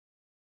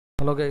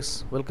Hello guys,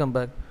 welcome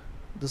back.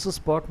 This is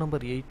part number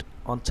 8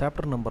 on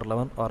chapter number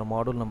 11 or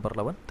module number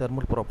 11,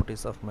 thermal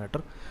properties of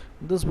matter.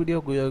 In this video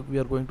we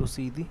are going to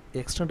see the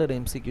extended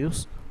MCQs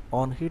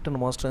on heat and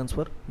mass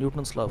transfer,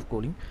 Newton's law of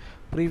cooling.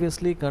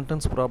 Previously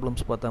contents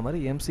problems பார்த்தா மாதிரி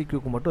MCQ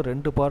க்கு மட்டும்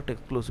ரெண்டு part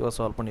எக்ஸ்க்ளூசிவாக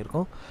solve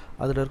பண்ணியிருக்கோம்.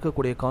 அதில்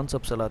இருக்கக்கூடிய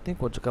concepts எல்லாத்தையும்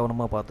கொஞ்சம்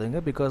கவனமாக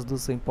பார்த்துங்க பிகாஸ்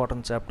திஸ்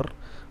இம்பார்ட்டன்ட் சாப்டர்.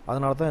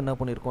 அதனால தான் என்ன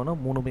பண்ணியிருக்கோம்னா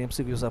 3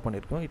 MCQஸாக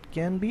பண்ணியிருக்கோம். It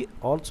can be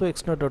also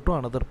extended to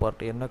another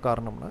part. என்ன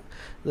காரணம்னா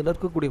இதில்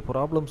இருக்கக்கூடிய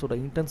ப்ராப்ளம்ஸோட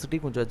இன்டென்சிட்டி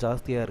கொஞ்சம்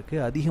ஜாஸ்தியாக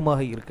இருக்குது,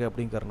 அதிகமாக இருக்குது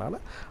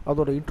அப்படிங்கிறனால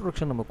அதோட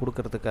இன்ட்ரொடக்ஷன் நம்ம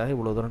கொடுக்கறதுக்காக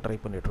இவ்வளோ தூரம் ட்ரை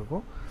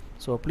பண்ணிகிட்ருக்கோம்.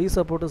 So please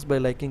support us by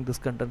liking this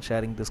content,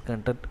 sharing this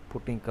content,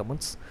 putting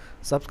comments.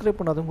 Subscribe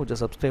பண்ணாதவங்க கொஞ்சம்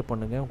சப்ஸ்கிரைப்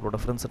பண்ணுங்கள், உங்களோட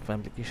ஃப்ரெண்ட்ஸ் அண்ட்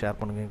ஃபேமிலிக்கு ஷேர்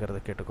பண்ணுங்கிறத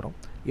கேட்டுக்கிறோம்.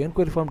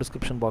 என்கொயரி ஃபார்ம்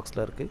டிஸ்கிரிப்ஷன்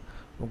பாக்ஸில் இருக்குது,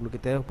 உங்களுக்கு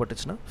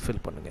தேவைப்பட்டுச்சுன்னா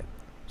ஃபில் பண்ணுங்கள்.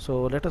 So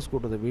let us go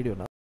to the video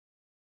now.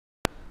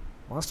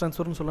 Mass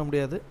ட்ரான்ஸ்ஃபர்னு சொல்ல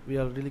முடியாது, we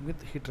are dealing with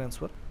heat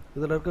transfer.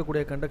 இதில்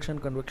இருக்கக்கூடிய கண்டக்ஷன்,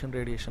 கன்வெக்ஷன்,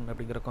 ரேடியேஷன்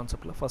அப்படிங்கிற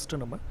கான்செப்டில்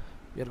ஃபஸ்ட்டு நம்ம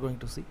we are going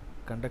to see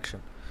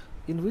conduction,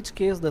 in which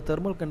case the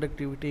thermal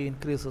conductivity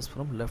increases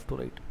from left to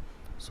right.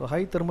 So high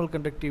thermal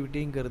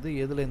கண்டக்டிவிட்டிங்கிறது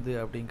எதுலேருந்து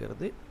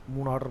அப்படிங்கிறது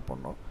 3 order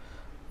பண்ணோம்.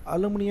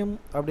 Aluminium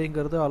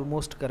அப்படிங்கிறது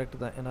almost correct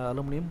தான், ஏன்னா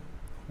அலுமினியம்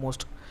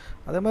மோஸ்ட்.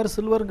 அதே மாதிரி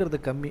சில்வருங்கிறது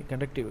கம்மி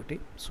conductivity,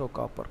 so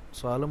copper.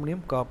 So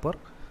aluminium, copper,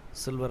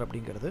 silver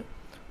அப்படிங்கிறது.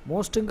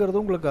 மோஸ்ட்டுங்கிறது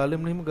உங்களுக்கு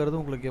அலுமினியம்ங்கிறது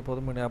உங்களுக்கு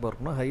எப்போதுமே ஞாபகம்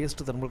இருக்கணும்,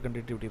 ஹையஸ்ட் தெர்மல்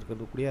கண்டக்டிவிட்டி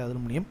இருக்கக்கூடிய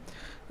அலுமினியம்.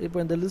 இப்போ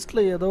இந்த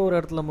லிஸ்ட்டில் ஏதோ ஒரு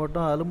இடத்துல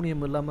மட்டும்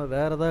அலுமினியம் இல்லாமல்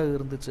வேறு ஏதாவது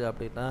இருந்துச்சு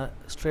அப்படின்னா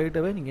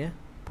ஸ்ட்ரெயிட்டாகவே நீங்கள்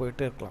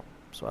போயிட்டே இருக்கலாம்.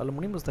 So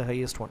aluminium is the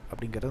highest one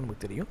அப்படிங்கிறது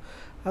நமக்கு தெரியும்.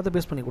 அதை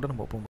பேஸ் பண்ணி கூட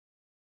நம்ம போவோம்.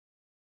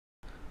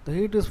 The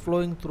heat is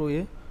flowing through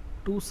a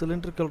two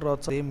cylindrical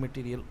rods of same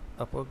material.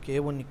 அப்போ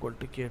K1 equal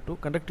to K2,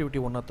 conductivity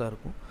 1 தான்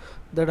இருக்கும்.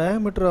 The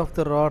diameter of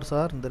the rods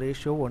are in the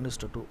ratio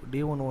 1:2,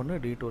 D1 1,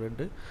 D2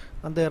 2,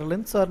 and their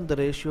lengths are in the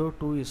ratio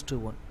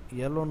 2:1.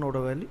 L1 ஓட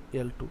value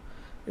L2.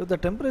 If the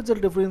temperature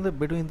difference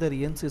between their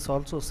ends is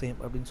also same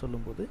அப்படின்னு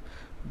சொல்லும்போது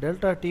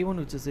delta T1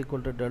 which is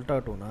equal to delta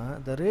 2 னா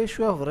the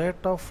ratio of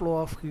rate of flow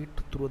of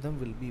heat through them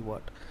will be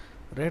what?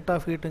 Rate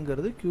of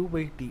heatங்கிறது Q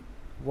by T,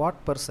 watt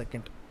per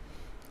second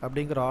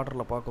அப்படிங்கிற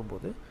ஆர்டரில்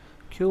பார்க்கும்போது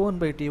Q1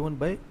 by T1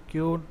 by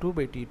Q2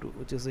 by T2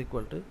 which is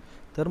equal to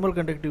thermal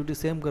conductivity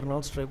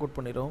சேம்ங்கிறனாலும் strike out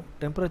பண்ணிடும்,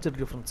 temperature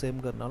difference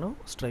சேம்ங்கிறனாலும்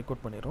strike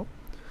out பண்ணிடும்.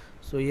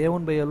 So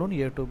A1 by L1,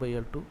 A2 by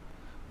L2.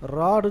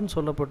 ராடுன்னு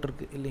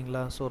சொல்லப்பட்டிருக்கு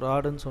இல்லைங்களா? So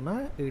ராடுன்னு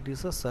சொன்னால் it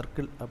is a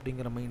circle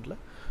அப்படிங்கிற மைண்டில்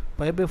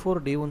π/4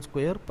 D1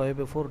 square,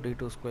 π/4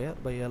 D2 square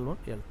by L1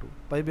 L2.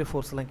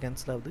 π/4ஸ்லாம்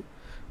cancel ஆகுது.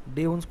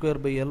 D1 square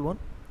by L1,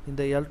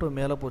 இந்த L2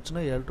 மேலே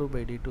போச்சுன்னா L2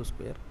 by D2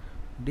 square.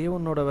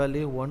 D1ஓட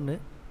value 1,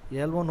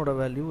 L1ஓட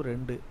value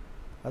 2,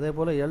 அதே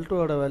போல்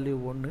L2ஓட வேல்யூ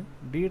 1,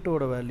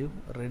 D2ஓட வேல்யூ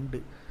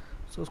 2.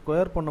 ஸோ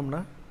ஸ்கொயர்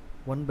பண்ணோம்னா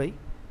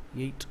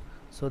 1/8.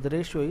 ஸோ த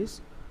ரேஷியோ இஸ்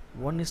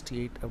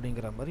 1:8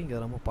 அப்படிங்கிற மாதிரி இங்கே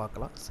நம்ம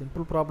பார்க்கலாம்.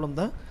 சிம்பிள் ப்ராப்ளம்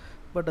தான்,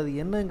 பட் அது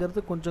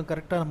என்னங்கிறது கொஞ்சம்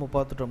கரெக்டாக நம்ம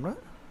பார்த்துட்டோம்னா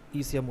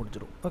ஈஸியாக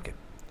முடிஞ்சிடும். Okay,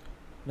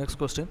 next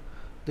question.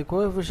 The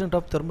coefficient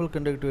of thermal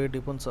conductivity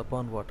depends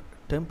upon what?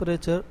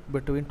 Temperature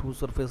between two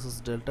surfaces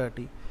delta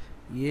D,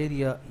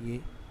 area A,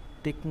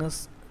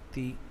 thickness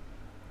D,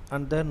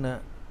 and then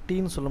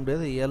டீன்னு சொல்ல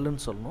முடியாது,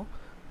 எல்லுன்னு சொல்லணும்,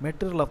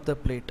 material of the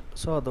plate.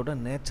 So அதோட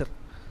நேச்சர்.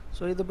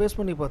 ஸோ இதை பேஸ்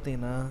பண்ணி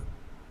பார்த்தீங்கன்னா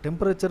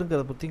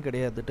டெம்பரேச்சருங்கிறத பற்றியும்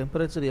கிடையாது,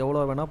 டெம்பரேச்சர்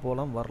எவ்வளோ வேணால்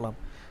போகலாம் வரலாம்.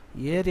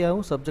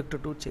 ஏரியாவும் subject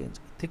to change,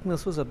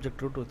 திக்னஸும்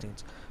subject to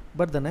change,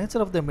 but the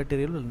nature of the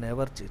material will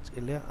never change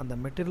இல்லையா? அந்த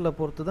மெட்டீரியலை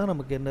பொறுத்து தான்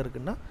நமக்கு என்ன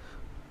இருக்குன்னா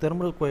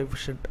தெர்மல்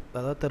கோஎஃபிஷியன்ட்,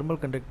 அதாவது தெர்மல்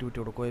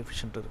கண்டக்டிவிட்டியோட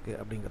கோஎஃபிஷியன்ட் இருக்குது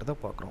அப்படிங்கிறத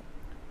பார்க்குறோம்.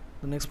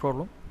 The next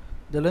problem.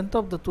 The length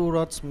of the two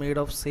rods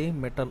made of same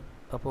metal,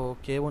 அப்போது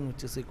K1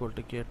 which is equal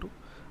to K2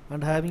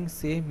 and having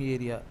same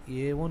area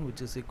A1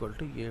 which is equal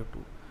to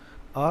A2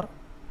 are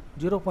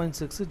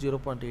 0.6,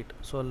 0.8.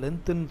 So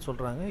லென்த்துன்னு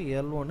சொல்கிறாங்க,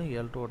 L1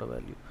 L2ஓட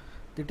value.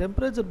 The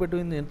temperature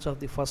between the ends of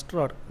the first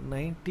rod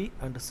 90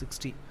 and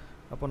 60,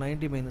 அப்போ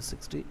 90 minus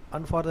 60,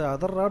 and for the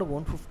other rod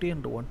 150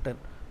 and 110,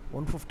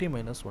 150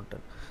 minus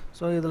 110.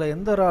 So இதில்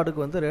எந்த ராடுக்கு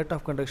வந்து rate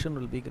of conduction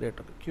will be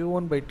greater?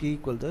 Q1 by T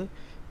equal to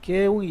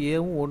Kவும்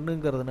Aவும்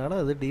 1ங்கிறதுனால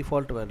அது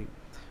default value.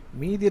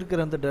 மீதி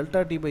இருக்கிற அந்த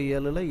delta T by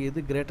Lல்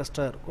எது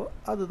கிரேட்டஸ்ட்டாக இருக்கோ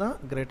அதுதான்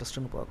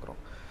கிரேட்டஸ்ட்டுன்னு பார்க்குறோம்.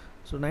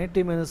 So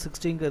 90 minus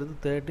 60ங்கிறது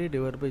 30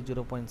 divided by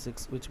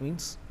 0.6 which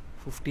means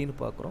 15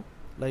 பார்க்குறோம்.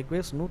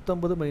 லைக்வைஸ்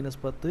 150 minus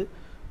 10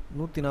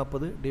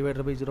 140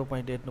 டிவைடட் பை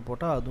 0.8ன்னு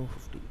போட்டால் அதுவும்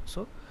 50.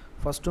 ஸோ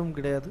ஃபஸ்ட்டும்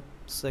கிடையாது,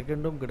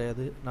 செகண்டும்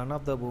கிடையாது, நன்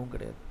ஆஃப் த அபவும்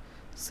கிடையாது,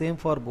 சேம்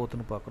ஃபார்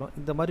போத்துன்னு பார்க்குறோம்.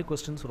 இந்த மாதிரி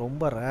கொஸ்டின்ஸ்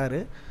ரொம்ப ரேரு,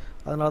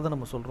 அதனால தான்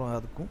நம்ம சொல்கிறோம்.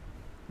 அதுக்கும்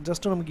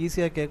ஜஸ்ட்டு நமக்கு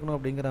ஈஸியாக கேட்கணும்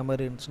அப்படிங்கிற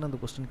மாதிரி இருந்துச்சுன்னா அந்த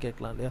கொஸ்டின்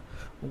கேட்கலாம் இல்லையா?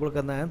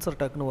 உங்களுக்கு அந்த ஆன்சர்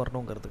டக்குன்னு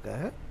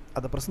வரணுங்கிறதுக்காக,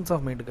 அந்த ப்ரெசன்ஸ்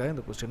ஆஃப் மைண்டுக்காக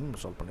இந்த கொஸ்டின்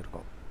நம்ம சால்வ்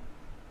பண்ணியிருக்கோம்.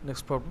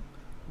 Next problem.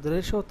 The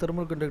ratio of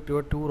thermal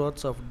conductivity two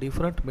rods of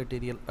different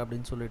material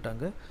அப்படின்னு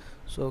சொல்லிட்டாங்க.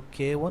 ஸோ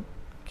K1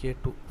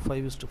 K2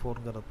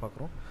 5:4ங்கிறத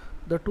பார்க்குறோம்.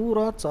 The two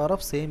rods are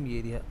of same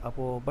area,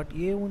 அப்போது பட்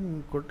A1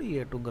 equal to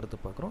A2ங்கிறத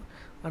பார்க்குறோம்,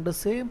 அண்ட்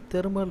சேம்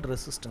தெர்மல்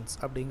ரெசிஸ்டன்ஸ்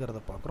அப்படிங்கிறத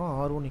பார்க்குறோம்,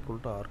 R1 equal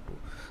to R2.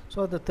 So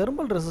அந்த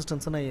thermal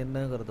ரெசிஸ்டன்ஸ்னால்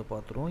என்னங்கிறத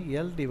பார்த்துருவோம்.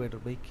 L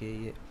divided by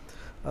KA,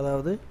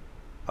 அதாவது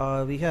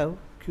we have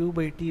Q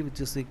by T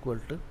which is equal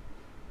to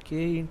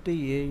k into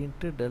a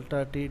into delta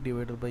t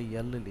divided by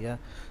L இல்லையா.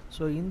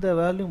 So இந்த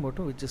value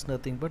மட்டும் which is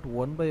nothing but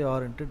 1 by r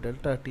into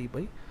delta t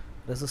by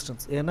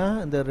resistance. ஏன்னா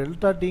இந்த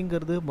delta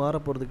tங்கிறது மாற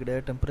போகிறது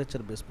கிடையாது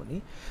temperature base பண்ணி.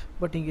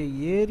 But இங்கே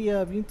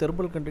ஏரியாவையும்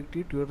தெர்மல்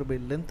கண்டக்டிவிட்டி டிவைடட் பை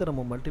லென்த்தை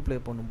நம்ம மல்டிப்ளை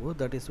பண்ணும்போது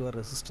தட் இஸ் யுவர்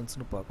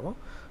ரெசிஸ்டன்ஸ்னு பார்க்குறோம்.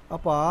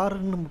 அப்போ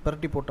ஆர்ன்னு நம்ம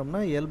பரட்டி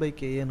போட்டோம்னா எல் பை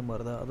கேஏன்னு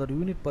மாதிரி தான். அதோட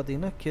யூனிட்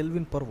பார்த்தீங்கன்னா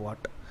கெல்வின் பர்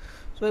வாட்.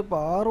 ஸோ இப்போ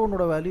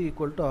R1ஓட வேல்யூ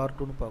ஈக்குவல் டு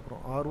R2ன்னு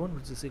பார்க்குறோம். R1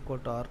 which is equal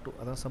to R2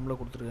 அதான் சம்மில்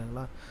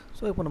கொடுத்துருக்காங்களா.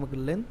 ஸோ இப்போ நமக்கு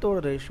லென்த்தோட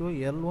ரேஷியோ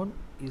L1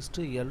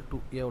 இஸ்ட்டு L2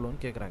 எவ்வளோன்னு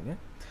கேட்குறாங்க.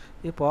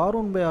 இப்போ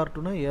R1 by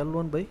R2னா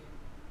L1 by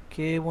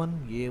K1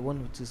 A1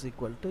 which is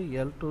equal to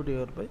L2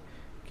 divided by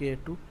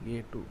K2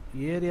 A2.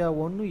 Area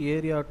 1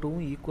 area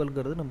 2வும்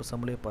ஈக்குவல்ங்கிறது நம்ம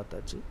சம்மிலே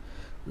பார்த்தாச்சு.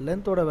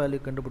 லென்த்தோட வேல்யூ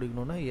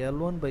கண்டுபிடிக்கணும்னா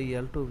L1 by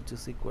L2 which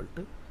is equal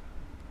to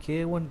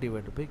K1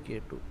 divided by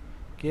K2.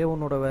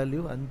 K1ஓட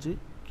value 5,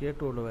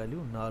 K2ஓட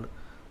value 4.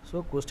 So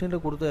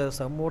கொஸ்டினில் கொடுத்த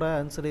சம்மோட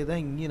ஆன்சரே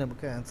தான் இங்கேயும்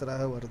நமக்கு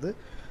ஆன்சராக வருது.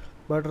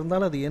 But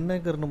இருந்தாலும் அது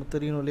என்னங்கிறது நமக்கு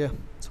தெரியணும் இல்லையா.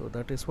 ஸோ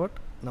தட் இஸ் வாட்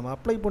நம்ம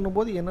அப்ளை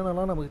பண்ணும்போது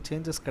என்னென்னலாம் நமக்கு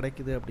சேஞ்சஸ்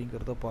கிடைக்குது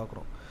அப்படிங்கிறத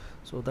பார்க்குறோம்.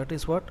 So that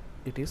is what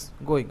it is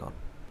going on.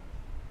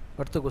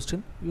 அடுத்த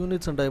கொஸ்டின்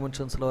யூனிட்ஸ் அண்ட்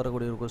டைமென்ஷன்ஸில்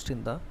வரக்கூடிய ஒரு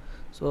கொஸ்டின் தான்.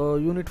 ஸோ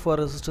யூனிட்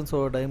ஃபார்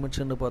ரெசிஸ்டன்ஸோட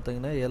டைமென்ஷன்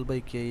பார்த்தீங்கன்னா எல் பை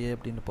கேஏ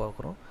அப்படின்னு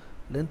பார்க்குறோம்.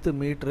 Length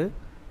metre,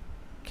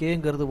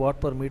 கேங்கிறது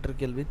what per metre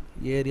kelvin,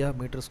 area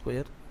metre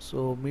square.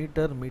 So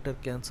metre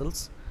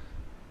cancels,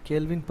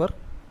 kelvin per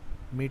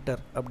metre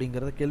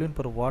அப்படிங்கிறத kelvin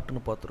per வாட்னு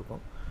பார்த்துருக்கோம்.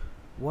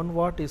 1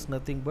 watt is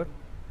nothing but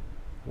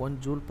 1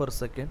 joule per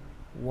second.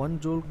 1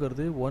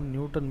 ஜூல்ங்கிறது 1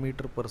 Newton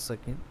metre per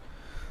second.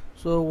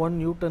 So 1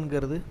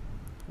 நியூட்டன்கிறது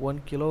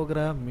 1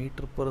 kilogram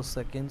metre per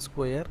second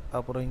square.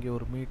 அப்புறம் இங்கே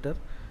ஒரு metre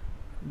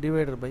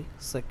divided by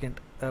second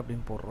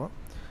அப்படின்னு போடுறோம்.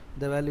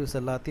 இந்த values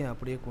எல்லாத்தையும்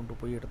அப்படியே கொண்டு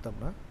போய்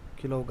எடுத்தோம்னா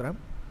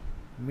kilogram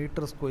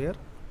metre square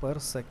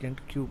per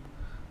second cube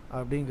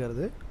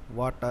அப்படிங்கிறது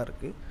வாட்டாக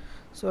இருக்குது.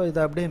 ஸோ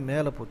இது அப்படியே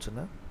மேலே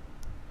போச்சுன்னா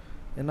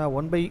ஏன்னா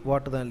 1 by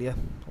வாட் தான் இல்லையா,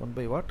 1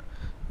 by வாட்.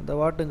 இந்த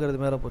வாட்டுங்கிறது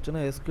மேலே போச்சுன்னா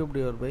S cube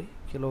divide by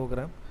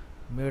kilogram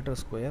metre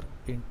square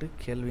into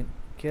kelvin.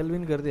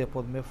 கெல்வின்கிறது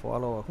எப்போதுமே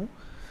ஃபாலோ ஆகும்.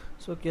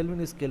 So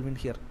kelvin is kelvin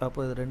here.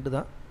 அப்போ இது 2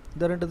 தான்.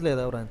 இந்த ரெண்டுத்தில்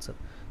ஏதாவது ஒரு ஆன்சர்.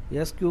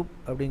 எஸ் கியூப்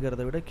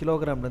அப்படிங்கிறத விட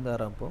கிலோகிராம்லேருந்து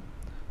ஆரம்பிப்போம்.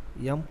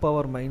 M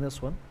power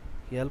 -1,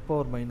 L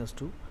power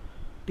 -2,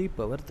 D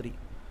power 3,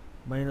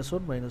 -1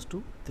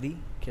 -2 3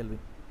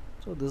 kelvin.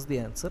 So this the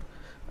answer.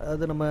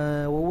 அது நம்ம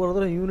ஒவ்வொரு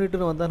தடவை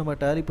யூனிட்னு வந்தால் நம்ம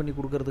டேலி பண்ணி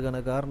கொடுக்கறதுக்கான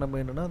காரணம்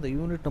என்னென்னா அந்த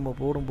யூனிட் நம்ம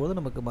போடும்போது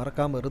நமக்கு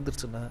மறக்காமல்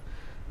இருந்துருச்சுன்னா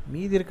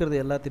மீதி இருக்கிறது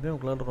எல்லாத்தையுமே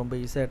உங்களால் ரொம்ப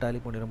ஈஸியாக டேலி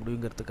பண்ணிட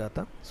முடியுங்கிறதுக்காக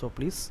தான். So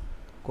please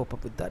COPE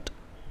up with that.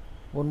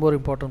 One more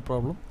important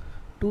problem.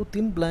 2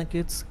 thin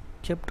blankets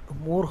kept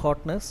more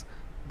hotness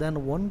than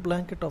 1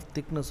 blanket of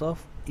thickness of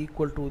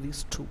equal to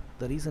these 2.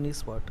 The reason is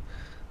what?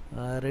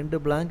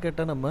 2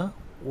 பிளாங்கெட்டை நம்ம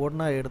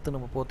ஒன்றா எடுத்து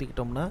நம்ம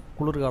போத்திக்கிட்டோம்னா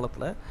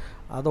குளிர்காலத்தில்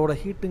அதோட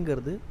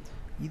ஹீட்டுங்கிறது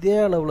இதே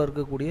அளவில்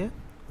இருக்கக்கூடிய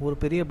ஒரு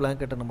பெரிய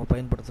பிளாங்கெட்டை நம்ம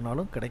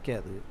பயன்படுத்தினாலும்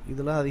கிடைக்காது.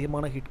 இதெல்லாம்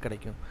அதிகமான ஹீட்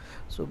கிடைக்கும்.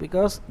 So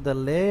because the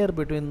layer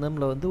between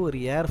தம்மில் வந்து ஒரு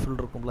ஏர் ஃபில்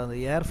இருக்கும்ல, அந்த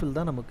ஏர் ஃபில்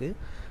தான் நமக்கு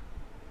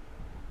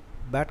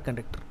பேட்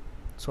கண்டக்டர்.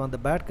 ஸோ அந்த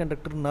பேட்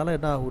கண்டக்டர்னால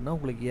என்ன ஆகும்னா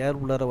உங்களுக்கு ஏர்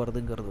உள்ளார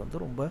வருதுங்கிறது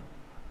வந்து ரொம்ப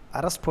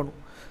அரெஸ்ட் பண்ணும்.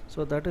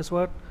 So that is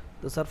what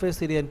the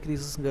surface area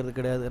இன்க்ரீசஸ்ங்கிறது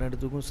கிடையாது.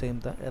 ரெண்டுத்துக்கும்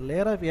சேம் தான். A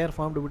layer of air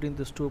formed between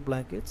these 2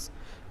 blankets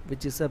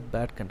which is a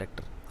bad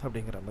conductor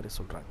அப்படிங்கிற மாதிரி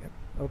சொல்கிறாங்க.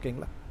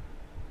 ஓகேங்களா.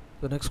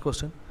 The next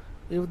question.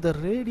 If the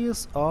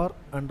radius r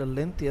and the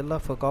length L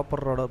of a copper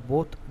rod are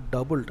both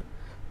doubled,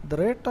 the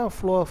rate of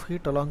flow of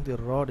heat along the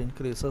rod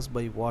increases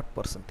by what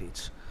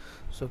percentage?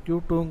 So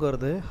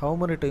Q2ங்கிறது how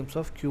many times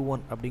of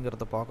Q1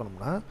 அப்படிங்கிறத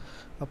பார்க்கணும்னா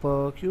அப்போ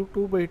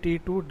Q2 by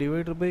T2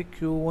 divided by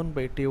Q1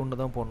 by T1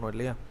 தான் போடணும்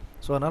இல்லையா.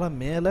 So அதனால்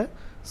மேலே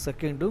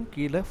செகண்டும்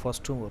கீழே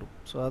ஃபஸ்ட்டும் வரும்.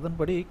 ஸோ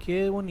அதன்படி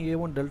K1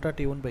 A1 delta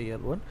T1 by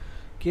L1,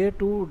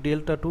 K2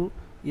 delta 2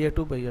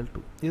 A2 by L2.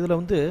 இதில்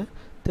வந்து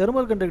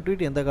தெர்மல்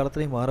கண்டக்டிவிட்டி எந்த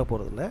காலத்துலையும் மாற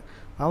போகிறதில்ல.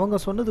 அவங்க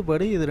சொன்னது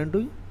படி இது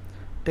ரெண்டும்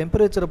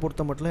டெம்பரேச்சரை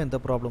பொறுத்த மட்டும் எந்த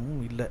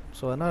ப்ராப்ளமும் இல்லை.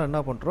 ஸோ அதனால் என்ன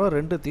பண்ணுறோம்,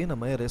 ரெண்டுத்தையும்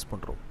நம்ம ரேஸ்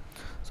பண்ணுறோம்.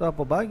 ஸோ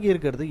அப்போ பாக்கி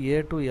இருக்கிறது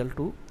A2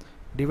 L2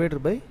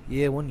 divided by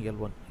A1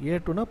 L1.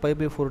 A2னா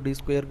π/4 d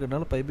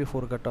ஸ்கொயருக்குனால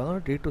π/4 cut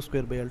ஆகும். D2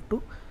 square by L2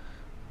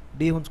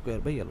 D1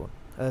 square by L1.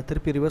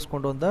 திருப்பி ரிவர்ஸ்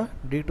கொண்டு வந்தால்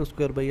D2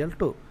 square by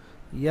L2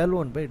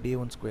 L1 by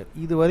D1 square.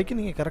 இது வரைக்கும்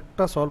நீங்கள்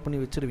கரெக்டாக சால்வ் பண்ணி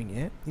வச்சுருவீங்க.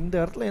 இந்த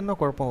இடத்துல என்ன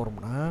குழப்பம்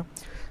வரும்னா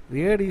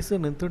ரேடியஸு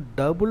நின்று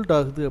டபுள்ட்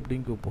ஆகுது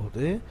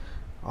அப்படிங்கும்போது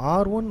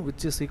R1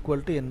 which is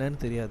equal to என்னன்னு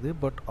தெரியாது.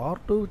 But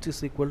R2 which is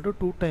equal to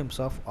 2 times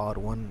of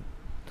R1.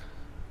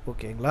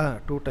 ஓகேங்களா,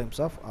 2 times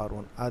of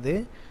R1. அதே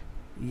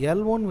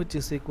L1 which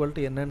is equal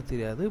to என்னன்னு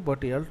தெரியாது.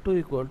 But L2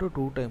 equal to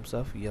 2 times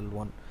of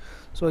L1.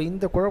 So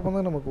இந்த குழப்பம்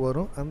தான் நமக்கு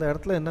வரும். அந்த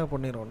இடத்துல என்ன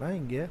பண்ணிடுறோன்னா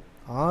இங்கே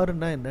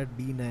ஆறுனா என்ன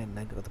டினா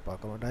என்னங்கிறது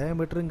பார்க்கணும்.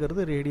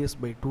 டயாமீட்டருங்கிறது ரேடியஸ்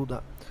பை 2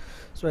 தான்.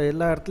 ஸோ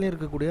எல்லா இடத்துலையும்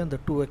இருக்கக்கூடிய அந்த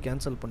 2வை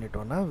கேன்சல்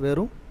பண்ணிட்டோன்னா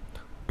வெறும்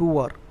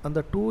 2R. அந்த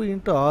 2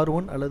 into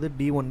R1 அல்லது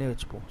D1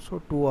 வச்சுப்போம். ஸோ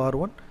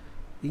 2R1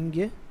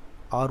 இங்கே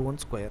R1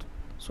 ஸ்கொயர்.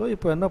 ஸோ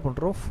இப்போ என்ன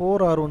பண்ணுறோம்,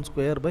 4R1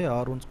 square by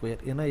R1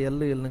 square. ஏன்னா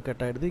எல்னு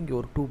கட் ஆகிடுது. இங்கே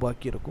ஒரு 2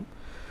 பாக்கி இருக்கும்.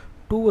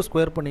 2வை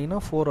ஸ்கொயர் பண்ணிங்கன்னா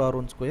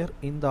 4R1 ஸ்கொயர்.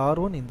 இந்த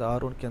R1 இந்த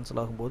R1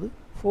 கேன்சல் ஆகும்போது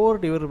 4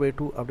 divided by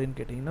 2 அப்படின்னு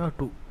கேட்டிங்கன்னா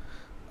 2.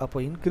 அப்போ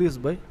இன்க்ரீஸ்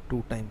பை 2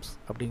 டைம்ஸ்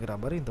அப்படிங்கிற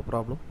மாதிரி இந்த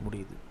ப்ராப்ளம்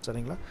முடியுது.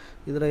 சரிங்களா?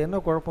 இதில் என்ன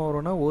குழப்பம்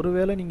வரும்னா,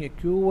 ஒருவேளை நீங்கள்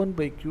Q1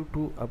 பை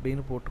Q2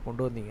 அப்படின்னு போட்டு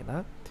கொண்டு வந்தீங்கன்னா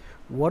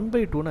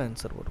 1/2ன்னு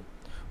ஆன்சர் வரும்.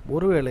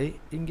 ஒருவேளை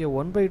இங்கே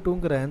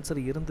 1/2ங்கிற ஆன்சர்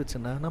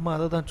இருந்துச்சுன்னா நம்ம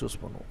அதை தான்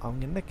சூஸ் பண்ணுவோம்.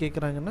 அவங்க என்ன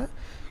கேட்குறாங்கன்னா,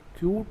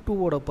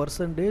 Q2ஓட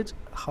percentage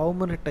how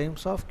many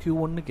times of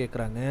Q1ன்னு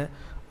கேட்குறாங்க.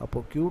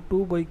 அப்போது Q2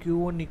 by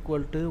Q1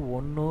 equal to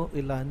 1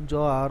 இல்லை 5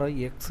 6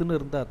 எக்ஸ்ன்னு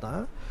இருந்தால்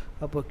தான்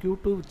அப்போ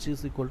Q2 which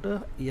is equal to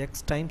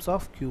x times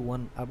of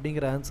Q1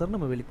 அப்படிங்கிற ஆன்சர்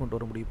நம்ம வெளிக்கொண்டு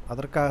வர முடியும்.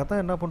 அதற்காக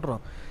தான் என்ன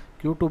பண்ணுறோம்,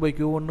 Q2 பை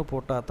Q1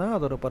 போட்டால் தான்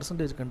அதோட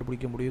பர்சன்டேஜ்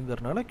கண்டுபிடிக்க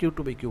முடியுங்கிறனால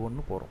Q2 பை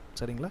Q1 போகிறோம்.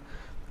 சரிங்களா?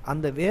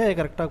 அந்த வேயை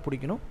கரெக்டாக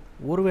பிடிக்கணும்.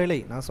 ஒருவேளை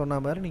நான் சொன்ன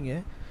மாதிரி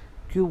நீங்கள்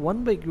Q1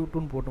 பை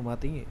Q2ன்னு போட்டு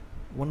மாற்றிங்க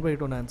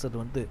 1/2ன்னு ஆன்சர்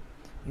வந்து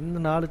இந்த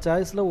 4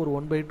 சாய்ஸில் ஒரு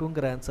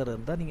 1/2ங்கிற ஆன்சர்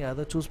இருந்தால் நீங்கள்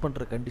அதை சூஸ்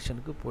பண்ணுற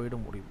கண்டிஷனுக்கு போயிட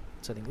முடியும்.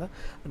 சரிங்களா?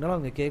 அதனால்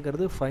அவங்க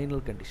கேட்குறது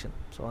ஃபைனல் கண்டிஷன்.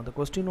 ஸோ அந்த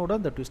கொஸ்டினோட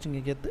அந்த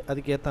ட்விஸ்டிங்கை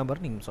அதுக்கு ஏற்ற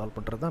மாதிரி நீங்கள் சால்வ்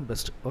பண்ணுறது தான்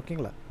பெஸ்ட்.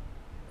 ஓகேங்களா?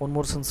 One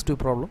more sensitive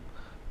problem.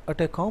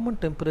 At a common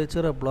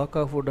temperature a block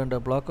of wood and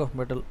a block of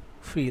metal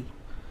feel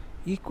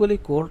equally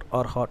cold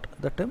or hot.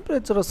 The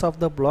temperatures of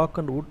the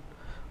block and wood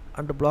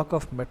and block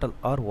of metal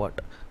are what?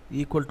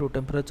 Equal to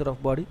temperature of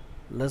body,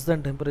 less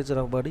than temperature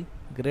of body,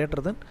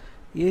 greater than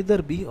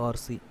either B or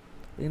C.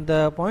 இந்த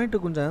point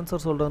கொஞ்சம்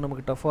answer சொல்கிறது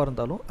நமக்கு டஃப்பாக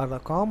இருந்தாலும் அதை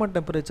common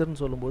டெம்பரேச்சர்னு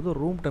சொல்லும்போது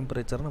room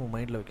temperature நம்ம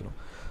மைண்டில் வைக்கணும்.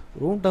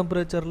 ரூம்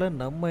டெம்பரேச்சரில்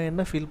நம்ம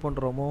என்ன ஃபீல்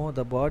பண்ணுறோமோ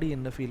த பாடி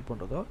என்ன ஃபீல்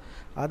பண்ணுறதோ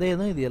அதே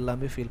தான் இது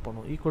எல்லாமே ஃபீல்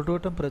பண்ணும். Equal to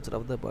temperature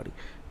of the body.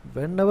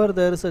 Whenever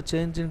there is a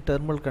change in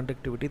thermal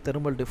conductivity,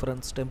 thermal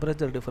difference,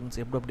 temperature difference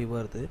எப்படி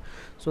வருது.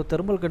 ஸோ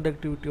தெர்மல்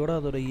கண்டக்டிவிட்டியோட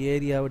அதோட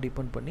ஏரியாவை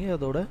டிபெண்ட் பண்ணி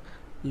அதோட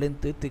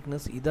லென்த்து,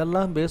 திக்னஸ்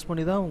இதெல்லாம் பேஸ்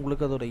பண்ணி தான்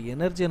உங்களுக்கு அதோட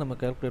எனர்ஜியை நம்ம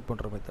கால்குலேட்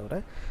பண்ணுறோமே தவிர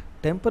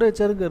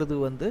டெம்பரேச்சருங்கிறது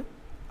வந்து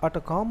at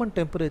a common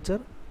temperature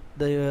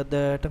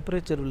the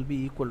temperature will be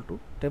equal to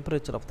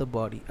temperature of the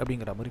body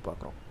அப்படிங்கிற மாதிரி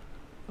பார்க்குறோம்.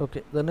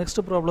 Okay, the next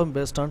problem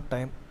based on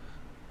time.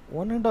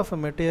 One end of a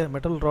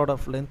metal rod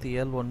of length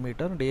L 1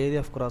 meter and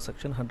area of cross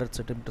section 100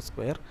 centimeter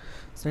square.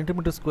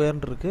 Centimeter square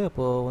இருக்கு.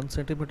 அப்போ 1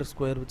 centimeter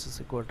square which is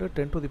equal to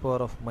 10 to the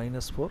power of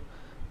 -4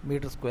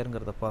 meter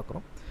squareங்கிறத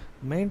பார்க்குறோம்.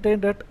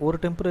 Maintained at ஒரு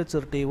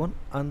temperature T1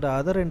 and the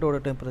other end ஓட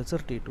temperature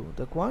T2.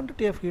 The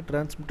quantity of heat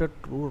transmitted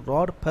through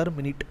rod per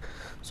minute.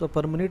 So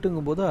per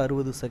minuteங்கும் போது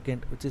 60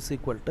 second which is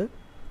equal to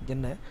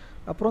என்ன,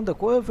 அப்புறம் the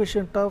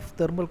coefficient of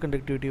thermal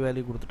conductivity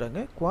value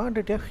கொடுத்துட்டாங்க.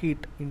 quantity of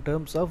heat in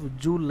terms of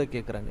ஜூலில்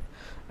கேட்குறாங்க.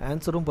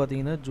 ஆன்சரும்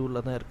பார்த்தீங்கன்னா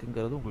ஜூலில் தான்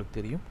இருக்குங்கிறது உங்களுக்கு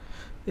தெரியும்.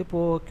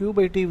 இப்போது Q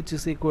by T which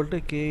is equal to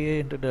KA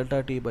into delta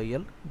T by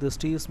L. This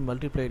T is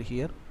multiplied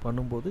here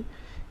பண்ணும்போது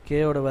K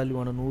ஓட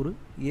வேல்யூவான 100,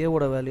 A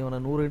ஓட வேல்யூவான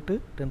 100 into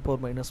 10 power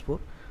minus 4,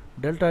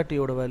 delta T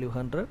ஓட வேல்யூ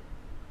 100,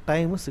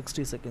 டைமு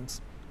 60 செகண்ட்ஸ்.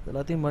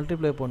 எல்லாத்தையும்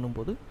மல்டிப்ளை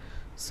பண்ணும்போது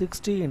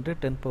 60 into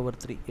 10 power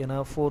 3, ஏன்னா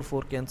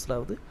 4 cancel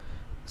ஆகுது.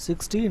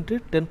 60 into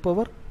 10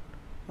 power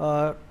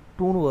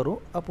 2ன்னு வரும்.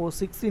 அப்போது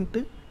 6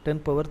 into 10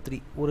 power 3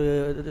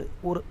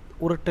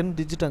 ஒரு 10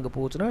 டிஜிட் அங்கே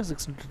போச்சுன்னா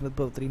 6 into 10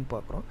 power 3ன்னு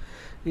பார்க்குறோம்.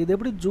 இது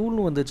எப்படி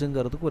ஜூல்னு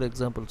வந்துச்சுங்கிறதுக்கு ஒரு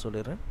எக்ஸாம்பிள்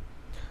சொல்லிடுறேன்.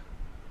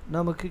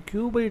 நமக்கு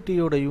Q by T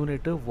ஓட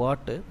யூனிட்டு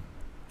வாட்டு.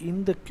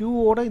 இந்த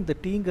Qவோட இந்த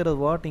Tங்கிற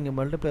வாட் இங்கே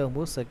மல்டிப்ளை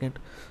ஆகும்போது second.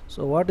 So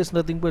what is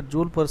nothing but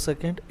joule per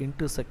second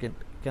into second.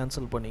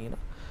 Cancel பண்ணிங்கன்னா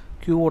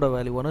Qவோட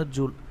வேல்யூவான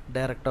ஜூல்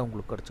டைரெக்டாக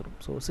உங்களுக்கு கிடச்சிடும்.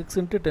 So 6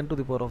 into 10 to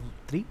the power of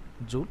 3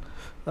 joule.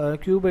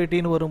 Q by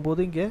Tன்னு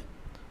வரும்போது இங்கே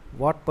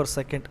வாட் பர்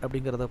செகண்ட்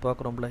அப்படிங்கிறத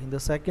பார்க்குறோம்ல. இந்த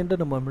செகண்டை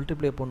நம்ம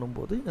மல்டிப்ளை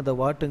பண்ணும்போது அந்த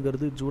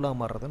வாட்டுங்கிறது ஜூலாக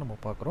மாறுறதை நம்ம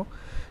பார்க்குறோம்.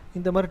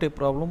 இந்த மாதிரி டைப்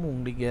ப்ராப்ளம்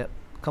உங்களுக்கு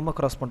கம்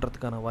அக்ராஸ்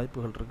பண்ணுறதுக்கான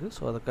வாய்ப்புகள் இருக்குது.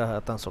 ஸோ அதுக்காக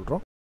தான்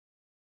சொல்கிறோம்.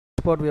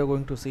 What we are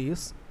going to see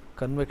is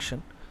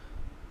convection.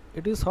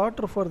 It is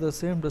hotter for the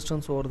same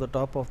distance over the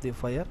top of the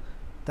fire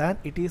than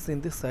it is in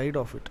the side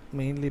of it,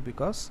 mainly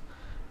because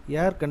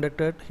air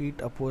conducted heat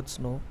upwards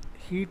no,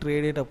 heat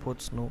radiate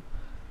upwards no,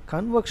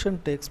 convection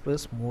takes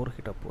place more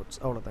heat upwards.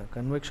 அவ்வளோதான்,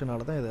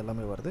 கன்வெக்ஷனால தான் இது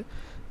எல்லாமே வருது.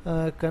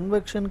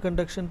 Convection,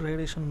 conduction,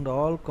 radiation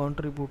all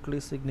கான்ட்ரிபியூட்லி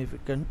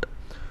significant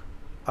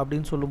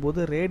அப்படின்னு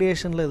சொல்லும்போது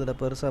ரேடியேஷனில் இதில்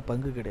பெருசாக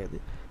பங்கு கிடையாது.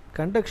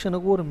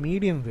 கண்டக்ஷனுக்கு ஒரு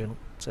மீடியம் வேணும்.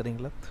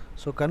 சரிங்களா?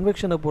 ஸோ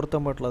கன்வெக்ஷனை பொறுத்த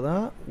மட்டும்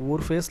தான்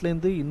ஒரு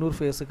ஃபேஸ்லேருந்து இன்னொரு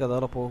ஃபேஸுக்கு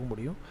அதால் போக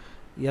முடியும்.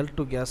 எல்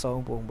டு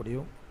கேஸாகவும் போக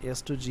முடியும்,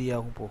 எஸ் டு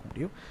ஜியாகவும் போக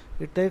முடியும்.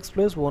 It takes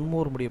place one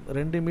more medium.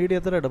 2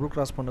 மீடியத்தில் டபுள்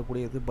கிராஸ்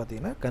பண்ணக்கூடியது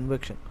பார்த்திங்கன்னா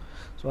கன்வெக்ஷன்.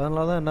 ஸோ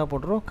அதனால தான் என்ன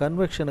பண்ணுறோம்,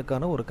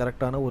 கன்வெக்ஷனுக்கான ஒரு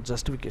கரெக்டான ஒரு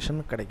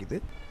ஜஸ்டிஃபிகேஷன் கிடைக்குது.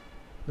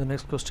 The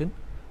next question.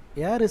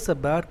 Air is a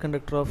bad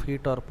conductor of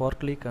heat or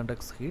partly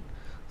conducts heat.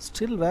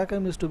 Still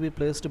vacuum is to be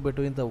placed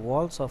between the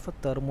walls of a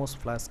thermos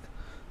flask.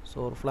 So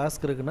ஒரு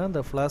flask இருக்குன்னா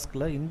அந்த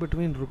ஃப்ளாஸ்கில்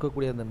இன்பிட்வீன்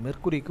இருக்கக்கூடிய அந்த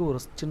மெர்க்குரிக்கு ஒரு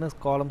சின்ன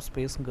காலம்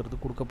ஸ்பேஸுங்கிறது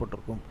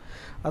கொடுக்கப்பட்டிருக்கும்.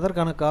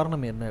 அதற்கான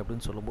காரணம் என்ன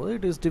அப்படின்னு சொல்லும்போது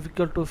it is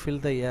difficult to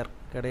fill த ஏர்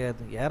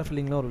கிடையாது. ஏர்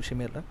ஃபில்லிங்லாம் ஒரு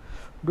விஷயமே இல்லை.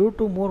 Due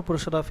to more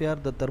pressure of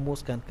air the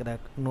thermos can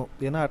crack no.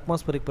 ஏன்னா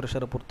அட்மாஸ்பரிக்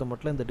ப்ரெஷரை பொறுத்த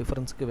மட்டும் இந்த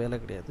டிஃபரன்ஸுக்கு வேலை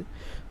கிடையாது.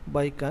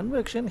 By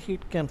convection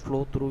heat can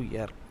flow through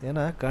ஏர்.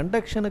 ஏன்னா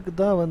கண்டக்ஷனுக்கு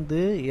தான்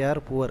வந்து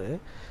ஏர் புவர்,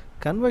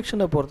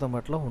 கன்வெக்ஷனை பொறுத்த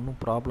மட்டும்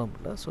ஒன்றும் ப்ராப்ளம்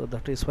இல்லை. So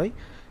that is why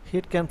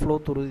heat can flow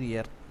through the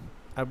ஏர்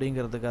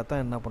அப்படிங்கிறதுக்காக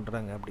தான் என்ன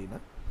பண்ணுறாங்க அப்படின்னா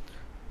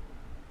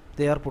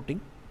they are putting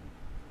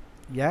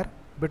air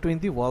between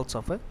the walls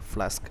of a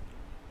flask.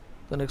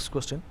 The next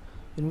question,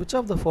 in which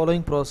of the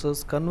following process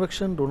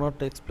convection do not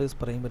takes place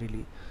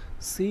primarily?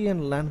 Sea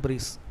and land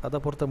breeze அதை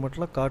பொறுத்த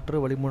மட்டும்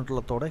காற்று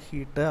வளிமண்டலத்தோட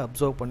ஹீட்டை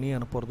அப்சர்வ் பண்ணி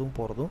அனுப்புறதும்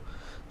போகிறதும்.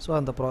 ஸோ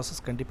அந்த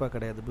process கண்டிப்பாக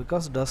கிடையாது,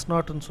 பிகாஸ் டஸ்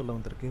நாட்னு சொல்ல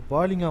வந்திருக்கு.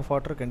 பாயிலிங் ஆஃப்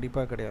வாட்டர்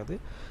கண்டிப்பாக கிடையாது,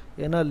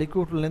 ஏன்னா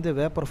லிக்விட்லேருந்து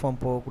வேப்பர்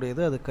ஃபார்ம்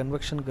போகக்கூடியது. அது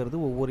கன்வெக்ஷனுங்கிறது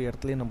ஒவ்வொரு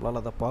இடத்துலையும்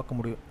நம்மளால் அதை பார்க்க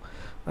முடியும்.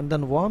 And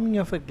then warming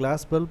of a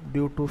class bulb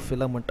due to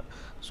filament.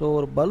 So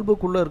ஒரு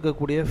பல்புக்குள்ளே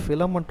இருக்கக்கூடிய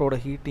ஃபிலமெண்ட்டோட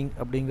ஹீட்டிங்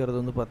அப்படிங்கிறது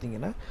வந்து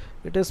பார்த்திங்கன்னா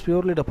it is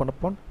purely depend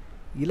upon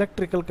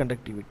electrical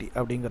conductivity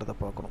அப்படிங்கிறத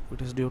பார்க்குறோம். It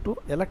is due to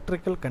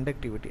electrical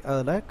conductivity.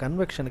 அதில்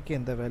கன்வெக்ஷனுக்கு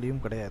எந்த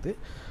வேல்யூவும் கிடையாது.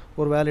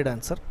 ஒரு வேலிட்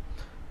ஆன்சர்.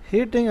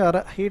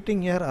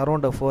 ஹீட்டிங் ஏர்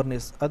அரௌண்ட் அ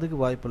ஃபர்னேஸ், அதுக்கு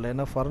வாய்ப்பு இல்லை,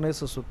 ஏன்னா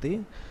ஃபர்னேஸை சுற்றி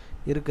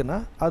இருக்குன்னா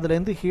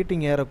அதுலேருந்து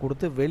ஹீட்டிங் ஏரை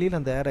கொடுத்து வெளியில்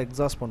அந்த ஏரை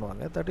எக்ஸாஸ்ட்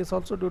பண்ணுவாங்க. That is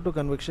also due to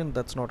convection,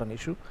 that's not an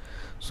issue.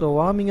 So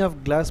warming of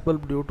class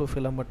bulb due to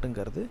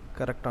ஃபிலமெண்ட்டுங்கிறது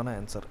கரெக்டான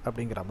ஆன்சர்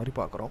அப்படிங்கிற மாதிரி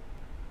பார்க்குறோம்.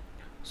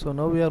 So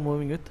now we are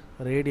moving with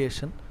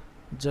radiation.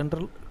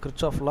 General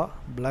Kirchhoff law,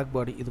 black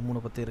body, இது 3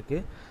 பற்றி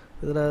இருக்குது.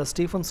 இதில்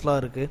Stephen's லா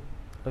இருக்குது,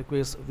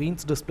 likewise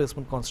வீன்ஸ்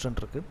displacement constant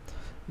இருக்குது,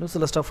 இன்னும்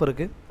சில ஸ்டஃப்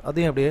இருக்குது.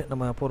 அதையும் அப்படியே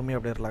நம்ம பொறுமையாக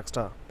அப்படியே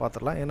ரிலாக்ஸ்டாக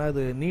பார்த்துடலாம், ஏன்னா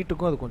இது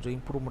நீட்டுக்கும் அது கொஞ்சம்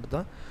இம்ப்ரூவ்மெண்ட்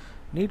தான்.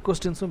 நீட்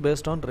கொஸ்டின்ஸும்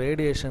பேஸ்ட் ஆன்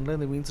ரேடியேஷனில்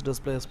இந்த வீன்ஸ்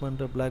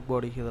டிஸ்பிளேஸ்மெண்ட், பிளாக்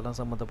பாடி இதெல்லாம்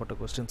சம்மந்தப்பட்ட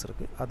கொஸ்டின்ஸ்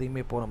இருக்குது.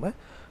 அதையுமே இப்போ நம்ம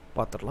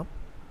பார்த்துடலாம்.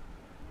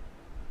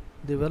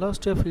 தி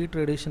velocity of heat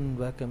radiation in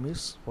vacuum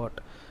is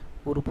what?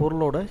 ஒரு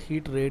பொருளோட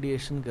ஹீட்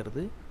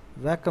ரேடியேஷனுங்கிறது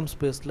வேக்கம்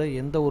ஸ்பேஸில்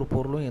எந்த ஒரு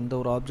பொருளும் எந்த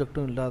ஒரு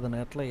ஆப்ஜெக்ட்டும் இல்லாத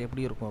நேரத்தில்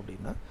எப்படி இருக்கும்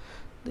அப்படின்னா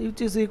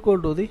which is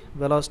equal to the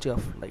velocity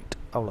of light.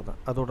 அவ்வளோதான்.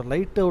 அதோட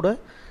லைட்டோட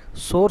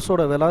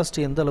சோர்ஸோட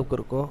வெலாசிட்டி எந்த அளவுக்கு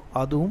இருக்கோ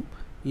அதுவும்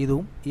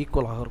இதுவும்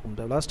ஈக்குவலாக இருக்கும்.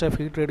 The velocity of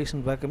heat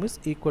radiation vacuum is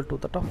equal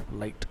to that of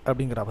light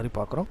அப்படிங்கிற மாதிரி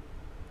பார்க்குறோம்.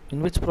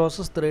 In which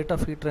process the rate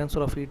of heat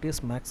transfer of heat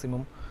is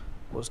maximum?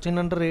 Question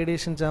under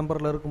radiation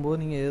சேம்பரில் இருக்கும்போது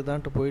நீங்கள்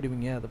எதான்ட்டு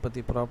போயிடுவீங்க, அதை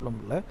பற்றி ப்ராப்ளம்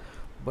இல்லை.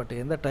 பட்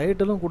எந்த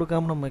டைட்டிலும்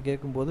கொடுக்காம நம்ம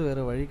கேட்கும்போது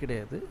வேறு வழி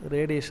கிடையாது,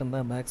 ரேடியேஷன்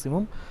தான்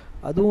மேக்ஸிமம்.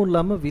 அதுவும்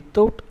இல்லாமல்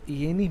வித்தவுட்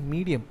எனி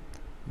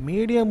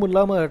மீடியம்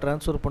இல்லாமல் அதை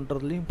ட்ரான்ஸ்ஃபர்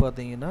பண்ணுறதுலையும்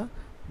பார்த்தீங்கன்னா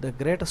த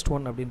கிரேட்டஸ்ட்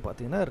ஒன் அப்படின்னு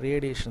பார்த்தீங்கன்னா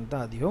ரேடியேஷன்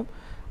தான் அதிகம்.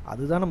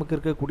 அதுதான் நமக்கு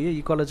இருக்கக்கூடிய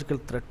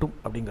ஈக்காலஜிக்கல் த்ரெட்டும்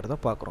அப்படிங்கிறத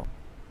பார்க்குறோம்.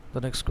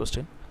 The next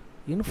question,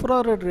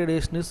 infrared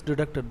radiation is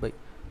detected by?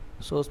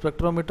 So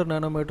spectrometer,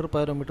 nanometre,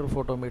 pyrometer,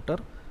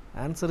 photometer.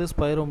 Answer is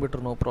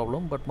pyrometer, no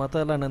problem. But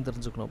மற்ற எல்லாம் என்னன்னு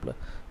தெரிஞ்சுக்கணும்ல.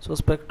 So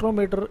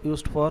spectrometer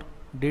used for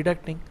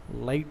detecting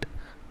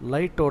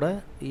லைட்டோட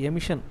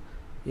எமிஷன்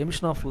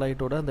ஆஃப்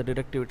லைட்டோட அந்த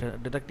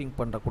டிடெக்டிங்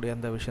பண்ணக்கூடிய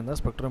அந்த விஷயம் தான்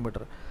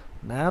spectrometer.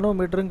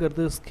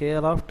 நேனோமீட்டருங்கிறது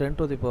scale of 10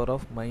 to the power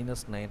of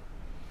 -9.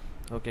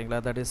 ஓகேங்களா,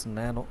 தட் இஸ்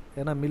நேனோ.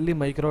 ஏன்னா milli,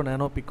 micro,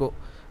 nano, pico,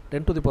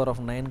 10 to the power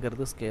of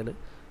 9ங்கிறது scale.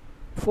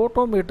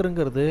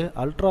 ஃபோட்டோமீட்டருங்கிறது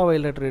ultra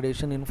violet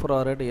radiation,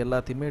 infrared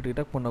எல்லாத்தையுமே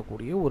டிடெக்ட்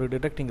பண்ணக்கூடிய ஒரு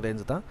டிடெக்டிங்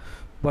ரேஞ்ச் தான்.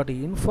 But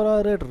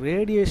infrared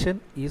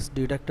radiation is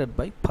detected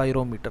by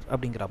pyrometer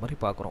அப்படிங்கிற மாதிரி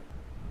பார்க்குறோம்.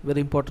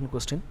 Very important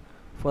question.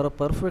 For a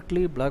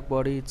perfectly black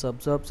body, its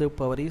absorptive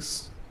power is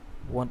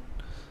 1.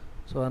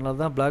 So அதனால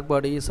தான் black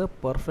body is a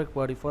perfect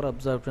body for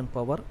absorption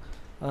power.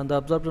 அந்த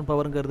absorption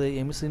பவருங்கிறது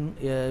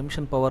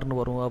emission பவர்னு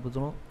வரும்.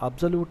 அப்புறம்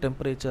absolute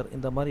temperature,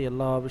 இந்த மாதிரி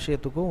எல்லா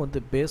விஷயத்துக்கும்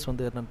வந்து பேஸ்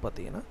வந்து என்னென்னு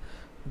பார்த்தீங்கன்னா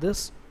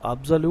திஸ்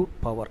அப்சல்யூட்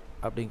பவர்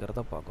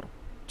அப்படிங்கிறத பார்க்குறோம்.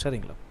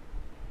 சரிங்களா.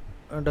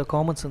 And a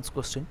common sense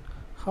question,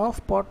 half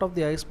part of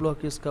the ice block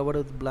is covered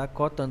with black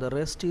cloth and the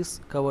rest is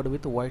covered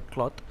with white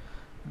cloth.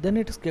 Then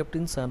it is kept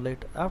in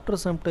sunlight. After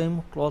some time,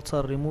 cloths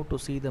are removed to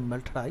see the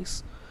melted ice.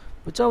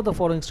 Which of the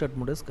following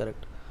statement is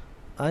correct?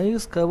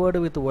 Ice covered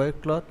with white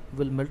cloth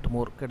will melt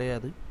more.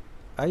 கிடையாது.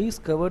 Ice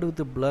covered with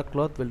black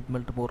cloth will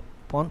melt more.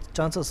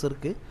 Chances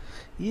இருக்குது.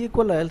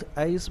 Equal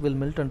eyes will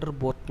melt under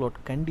both cloth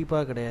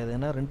கண்டிப்பாக கிடையாது.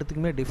 ஏன்னா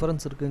ரெண்டுத்துக்குமே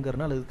difference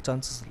இருக்குங்கிறனால இதுக்கு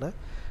chances இல்லை.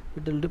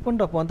 It will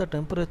depend upon the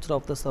temperature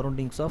of the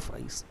surroundings of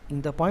ice.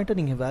 இந்த பாயிண்ட்டை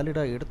நீங்கள்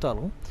வேலிடாக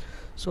எடுத்தாலும்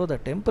ஸோ த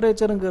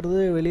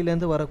டெம்பரேச்சருங்கிறது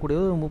வெளியிலேருந்து வரக்கூடிய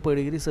 30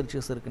 டிகிரி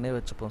செல்சியஸ் இருக்குன்னே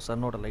வச்சுப்போம்.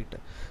 சன்னோட லைட்டு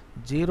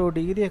 0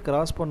 டிகிரியை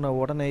கிராஸ் பண்ண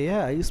உடனேயே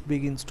ஐஸ்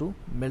பிகின்ஸ் டு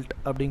மெல்ட்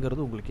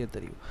அப்படிங்கிறது உங்களுக்கே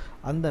தெரியும்.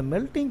 அந்த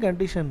மெல்ட்டிங்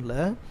கண்டிஷனில்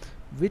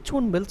விச்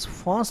ஒன் மெல்ட்ஸ்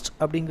ஃபாஸ்ட்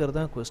அப்படிங்கிறது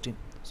தான் கொஸ்டின்.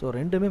 ஸோ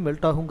ரெண்டுமே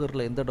மெல்ட்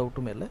ஆகுங்கிறதுல எந்த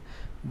டவுட்டுமே இல்லை.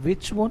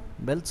 விச் ஒன்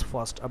மெல்ட்ஸ்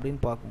ஃபாஸ்ட்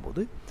அப்படின்னு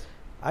பார்க்கும்போது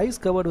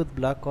ice covered with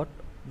black God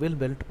will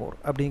melt மோர்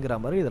அப்படிங்கிற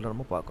மாதிரி இதில்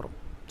நம்ம பார்க்குறோம்.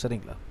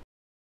 சரிங்களா.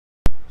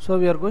 So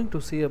we are going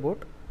to see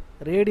about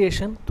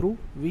radiation through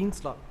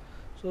Wien's law.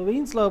 So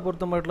வீன்ஸ் லா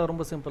பொறுத்த மட்டும்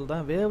ரொம்ப சிம்பிள்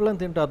தான். Wave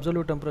length into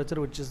absolute temperature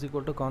which is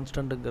equal to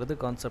கான்ஸ்டன்ட்டுங்கிறது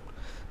concept.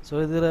 So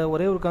இதில்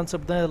ஒரே ஒரு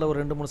கான்செப்ட் தான். இதில் ஒரு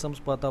 2-3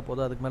 சம்ஸ் பார்த்தா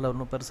போதும். அதுக்கு மேலே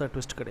ஒன்றும் பெருசாக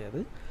ட்விஸ்ட்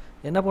கிடையாது.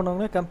 என்ன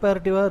பண்ணுவாங்கன்னா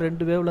கம்பேரிட்டிவாக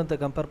 2 வேவ் லென்த்தை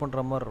கம்பேர்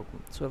பண்ணுற மாதிரி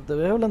இருக்கும். So the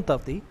wave length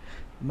of the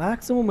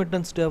maximum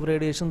intensity of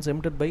radiations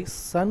emitted by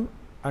Sun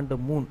and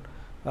Moon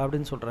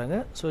அப்படின்னு சொல்கிறாங்க.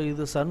 ஸோ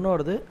இது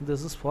சன்னோடது,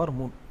 this is for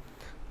Moon.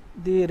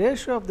 The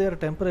ratio of their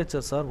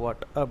temperatures R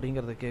what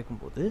அப்படிங்கிறத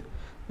கேட்கும்போது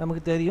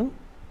நமக்கு தெரியும்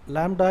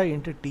lambda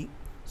into D.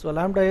 So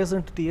lambda S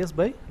into DS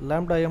by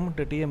lambda M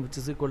into DM which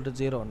is equal to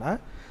 0னா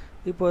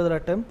இப்போ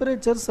இதில்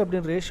temperatures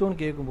அப்படின்னு ரேஷியோன்னு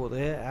கேட்கும்போது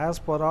as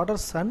per order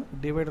Sun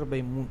divided by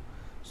Moon.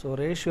 So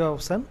ratio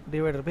of Sun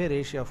divided by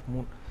ratio of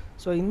Moon.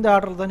 So இந்த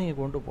order தான் நீங்கள்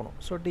கொண்டு போகணும்.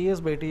 So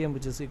DS by DM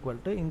which is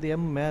equal to இந்த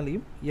எம்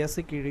மேலேயும் எஸ்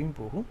கீழேயும்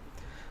போகும்.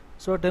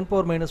 So 10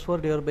 power minus 4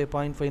 divided by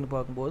 0.5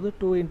 பார்க்கும்போது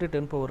 2 into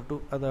 10 power 2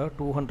 அதாவது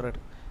 200.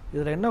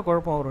 இதில் என்ன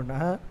குழப்பம் வரும்னா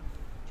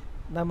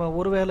நம்ம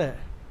ஒருவேளை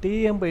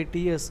Tm by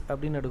Ts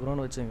அப்படின்னு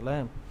எடுக்கிறோன்னு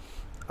வச்சுங்களேன்,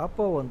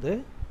 அப்போ வந்து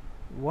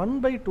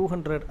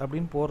 1/200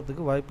 அப்படின்னு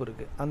போகிறதுக்கு வாய்ப்பு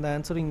இருக்குது. அந்த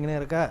ஆன்சர் இங்கே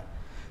இருக்கா?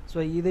 ஸோ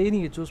இதையும்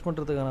நீங்கள் சூஸ்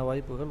பண்ணுறதுக்கான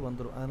வாய்ப்புகள்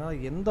வந்துடும்.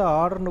 அதனால் எந்த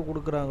ஆர்டர்னு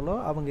கொடுக்குறாங்களோ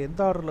அவங்க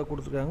எந்த ஆர்டரில்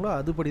கொடுத்துருக்காங்களோ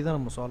அதுபடி தான்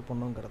நம்ம solve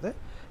பண்ணுங்கிறத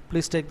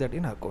please take that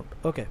in account.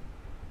 Okay,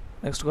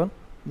 next one.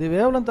 The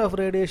wavelength of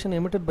radiation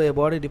emitted by a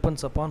body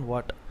depends upon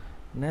what?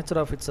 Nature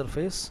of its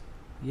surface,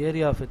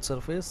 area of its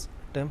surface,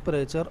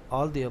 temperature,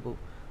 all the above.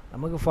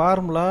 நமக்கு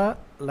formula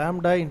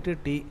lambda into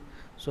T.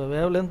 So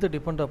wavelength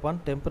depend upon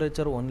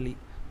temperature only.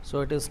 So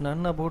it is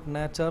none about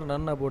nature,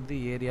 none about the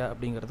area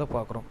அப்படிங்கிறத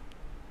பார்க்குறோம்.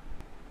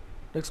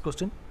 Next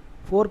question.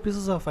 4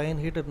 pieces of iron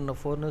heated in a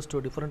furnace to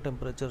different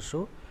temperatures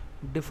show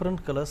different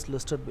colors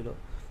listed below.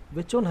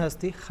 Which one has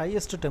the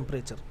highest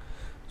temperature?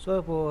 So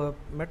இப்போது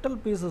metal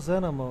பீசஸை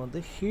நம்ம வந்து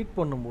heat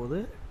பண்ணும்போது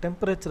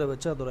டெம்பரேச்சரை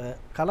வச்சு அதோட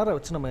கலரை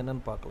வச்சு நம்ம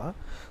என்னென்னு பார்க்கலாம்.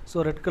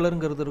 ஸோ ரெட்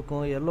கலருங்கிறது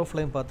இருக்கும், எல்லோ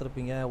ஃப்ளேம்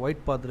பார்த்துருப்பீங்க,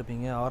 ஒயிட்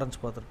பார்த்துருப்பீங்க, ஆரஞ்சு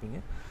பார்த்துருப்பீங்க.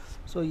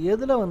 ஸோ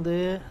எதில் வந்து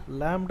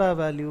லாம்டா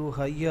வேல்யூ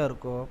ஹையாக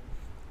இருக்கோ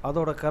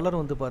அதோட கலர்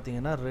வந்து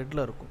பார்த்திங்கன்னா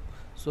ரெட்டில் இருக்கும்.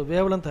 ஸோ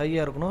வேவ்லென்த்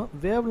ஹையாக இருக்கணும்.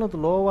 வேவ்லென்த்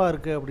லோவாக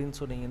இருக்குது அப்படின்னு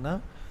சொன்னீங்கன்னா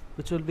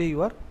which will be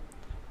your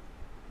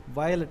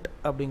violet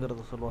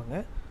அப்படிங்கிறத சொல்லுவாங்க.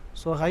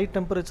 ஸோ ஹை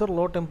டெம்பரேச்சர்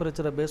லோ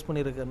டெம்பரேச்சரை பேஸ்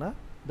பண்ணியிருக்குன்னா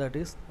தட்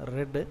இஸ்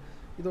ரெட்டு.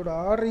 இதோட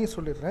ஆர்டரையும்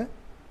சொல்லிடுறேன்.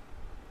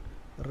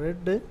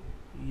 ரெட்டு,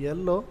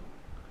 எல்லோ,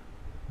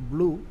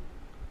 ப்ளூ,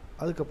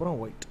 அதுக்கப்புறம்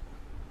ஒயிட்.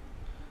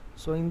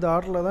 ஸோ இந்த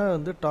ஆர்டரில் தான்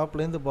வந்து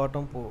டாப்லேருந்து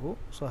பாட்டம் போகும்.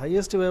 ஸோ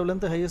ஹையஸ்ட்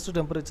வேவ்லேருந்து ஹையஸ்ட்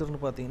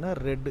டெம்பரேச்சர்னு பார்த்தீங்கன்னா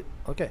red.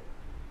 Okay,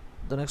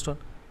 the next one.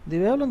 The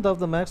wavelength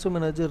of the maximum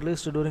energy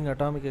released touring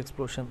atomic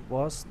explosion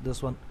was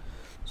this one.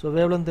 So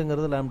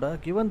வேவ்லென்த்துங்கிறது lambda.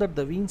 given that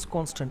the Wien's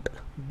constant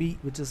B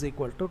which is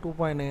equal to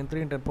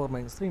 2.93 ×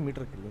 10⁻³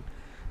 meter Kelvin,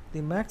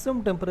 the maximum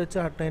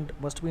temperature attained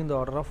must be in the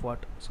order of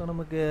what? So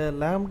நமக்கு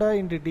lambda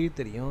into D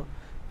தெரியும்,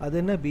 அது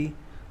என்ன B?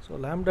 So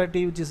lambda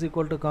D which is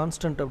equal to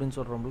constant அப்படின்னு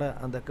சொல்கிறோம்ல,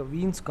 அந்த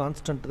Wien's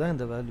constant தான்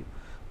இந்த value.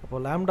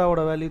 அப்போது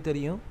லாம்டாவோட வேல்யூ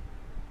தெரியும்,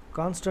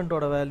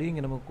 கான்ஸ்டன்ட்டோட வேல்யூ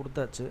இங்கே நமக்கு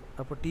கொடுத்தாச்சு.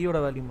 அப்போ டீயோட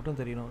வேல்யூ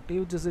மட்டும் தெரியணும். D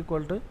which is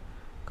equal to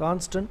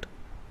constant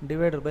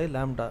divided by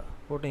lambda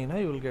போட்டிங்கன்னா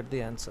you will get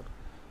the answer.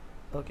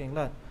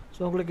 ஓகேங்களா? ஸோ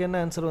உங்களுக்கு என்ன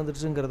ஆன்சர்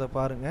வந்துடுச்சுங்கிறத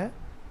பாருங்கள்.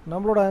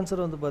 நம்மளோட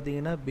ஆன்சர் வந்து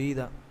பார்த்தீங்கன்னா பி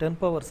தான்,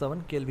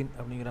 10⁻7 கெல்வின்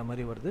அப்படிங்கிற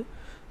மாதிரி வருது.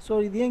 ஸோ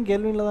இது ஏன்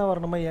கெல்வினில் தான்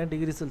வரணுமா, ஏன்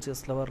டிகிரி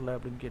செல்சியஸில் வரல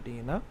அப்படின்னு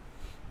கேட்டிங்கன்னா,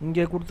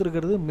 இங்கே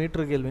கொடுத்துருக்கிறது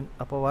மீட்ரு கெல்வின்,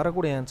 அப்போ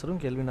வரக்கூடிய ஆன்சரும்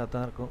கெல்வினாக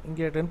தான் இருக்கும்.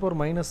 இங்கே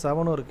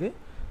 10⁻⁷ இருக்குது.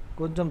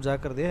 கொஞ்சம்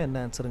ஜாக்கிரதையாக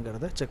என்ன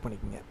ஆன்சருங்கிறத செக்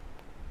பண்ணிக்கோங்க.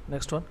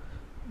 Next one.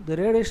 The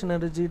radiation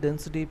energy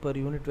density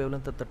per unit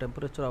wavelength at the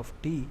temperature of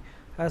T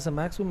has a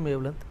maximum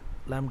wavelength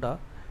lambda.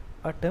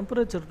 At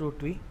temperature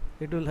 2T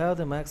it will have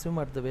the maximum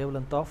at the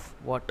wavelength of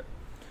what?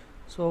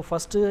 So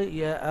first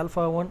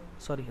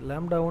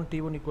lambda 1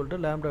 T1 equal to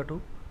lambda 2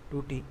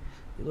 2T.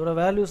 இதோட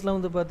வேல்யூஸ்லாம்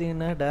வந்து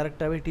பார்த்தீங்கன்னா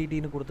டைரெக்டாகவே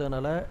டிடின்னு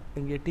கொடுத்ததுனால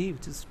இங்கே T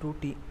which is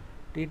 2T,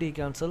 TT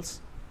cancels,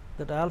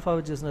 that alpha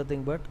which is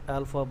nothing but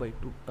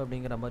alpha/2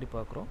 அப்படிங்கிற மாதிரி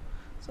பார்க்குறோம்.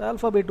 So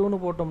alpha/2ன்னு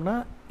போட்டோம்னா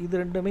இது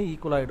ரெண்டுமே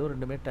ஈக்குவல் ஆகிடும்,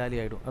 ரெண்டுமே டேலி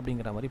ஆகிடும்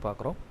அப்படிங்கிற மாதிரி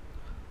பார்க்குறோம்.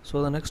 So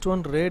the next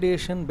one,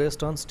 radiation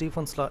based on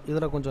Stephen's லா.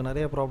 இதில் கொஞ்சம்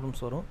நிறைய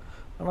ப்ராப்ளம்ஸ் வரும்,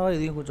 ஆனால்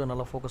இதையும் கொஞ்சம்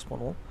நல்லா ஃபோக்கஸ்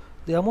பண்ணுவோம்.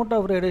 The amount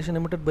of radiation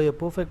emitted by a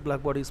perfect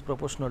black body is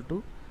proportional to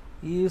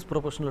E is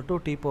proportional to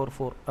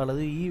T⁴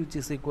 அல்லது E which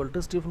is equal to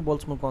Stephen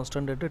Boltzmann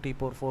constant into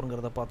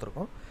T⁴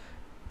 பார்த்துருக்கோம்.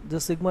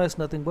 This sigma is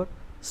nothing but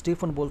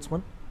Stephen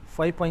Boltzmann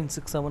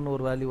 5.67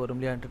 ஒரு value வரும்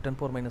இல்லையா, into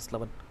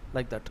 10⁻11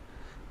 like that.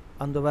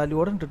 அந்த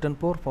வேல்யூவோட into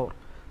 10⁴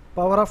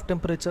 power of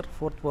temperature,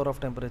 4th power of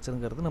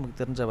டெம்பரேச்சருங்கிறது நமக்கு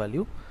தெரிஞ்ச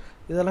value.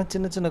 இதெல்லாம்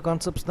சின்ன சின்ன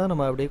கான்செப்ட்ஸ் தான்,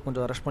 நம்ம அப்படியே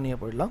கொஞ்சம் ரஷ் பண்ணியே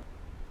போயிடலாம்.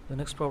 The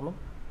next problem.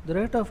 The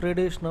rate of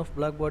radiation of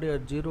black body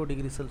at 0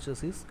 degree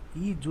Celsius is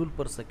E joule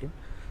per second.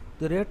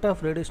 The rate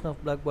of radiation of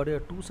black body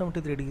at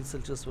 273 degree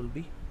Celsius will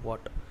be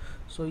what?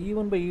 So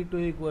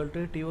E1/E2 equal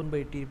to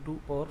T1/T2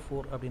 power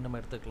 4 அப்படின்னு நம்ம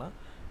எடுத்துக்கலாம்.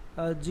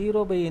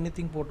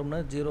 0/anything போட்டோம்னா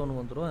 0ன்னு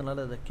வந்துடும்,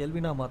 அதனால் அதை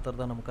கெல்வினாக மாற்றுறது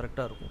தான் நம்ம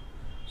கரெக்டாக இருக்கும்.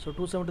 ஸோ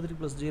 273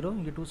 + 0,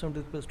 இங்கே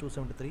 273 +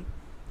 273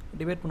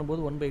 டிவைட்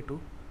பண்ணும்போது 1/2,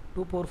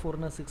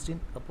 2⁴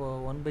 16, அப்போ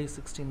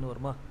 1/16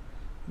 வருமா.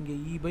 இங்கே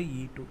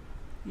E/E2,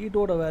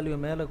 E2ஓட வேல்யூ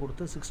மேலே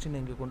கொடுத்து 16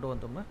 இங்கே கொண்டு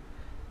வந்தோம்னா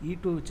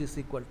E2 which is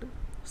equal to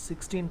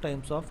 16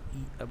 times of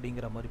E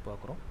அப்படிங்கிற மாதிரி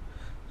பார்க்குறோம்.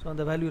 ஸோ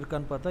அந்த வேல்யூ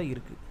இருக்கான்னு பார்த்தா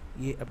இருக்குது,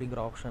 ஏ அப்படிங்கிற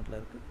ஆப்ஷனில்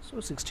இருக்குது. So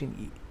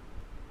 16E.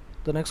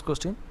 The next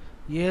question.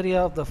 Area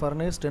of the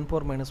furnace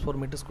 10⁻⁴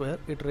 m².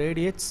 It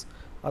radiates,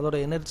 அதோட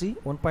energy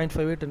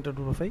 1.58 ×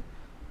 10⁵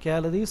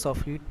 calories of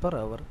heat per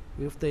hour.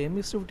 If the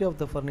emissivity of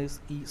the furnace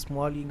E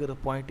small e =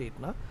 0.8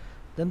 na,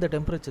 then the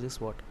temperature is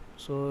what?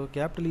 So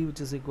capital E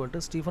which is equal to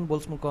Stephen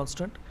Boltzmann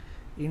constant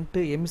into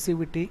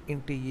emissivity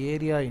into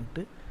area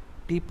into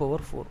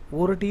T⁴.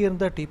 ஒரு T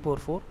இருந்தால்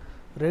T⁴,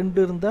 ரெண்டு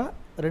இருந்தால்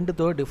ரெண்டு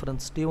தோட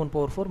difference T1⁴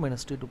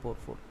 -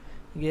 T2⁴.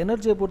 இங்கே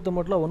எனர்ஜியை பொறுத்த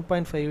மட்டும்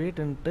 1.58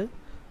 into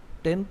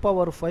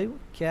 10⁵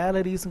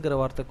 கேலரிஸுங்கிற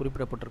வார்த்தை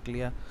குறிப்பிடப்பட்டிருக்கு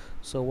இல்லையா.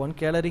 So 1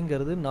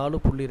 கேலரிங்கிறது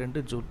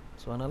 4.2 joule.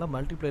 ஸோ அதனால்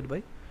multiplied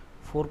by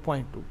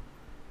 4.2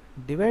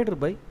 divided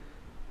by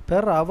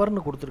per hour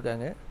னு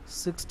கொடுத்துருக்காங்க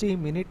 60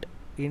 minute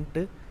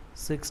into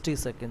 60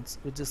 seconds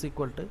which is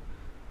equal to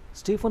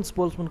Stephen's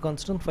Boltzmann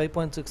constant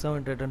 5.67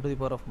 into 10 to the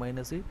power of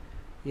minus 8,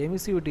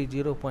 emissivity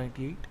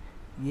 0.8,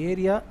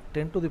 area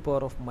 10 to the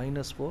power of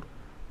minus 4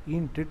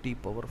 into t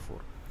power 4.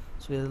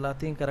 So இது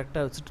எல்லாத்தையும்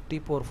கரெக்டாக வச்சுட்டு t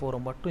power 4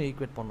 மட்டும்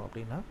equate பண்ணோம்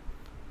அப்படின்னா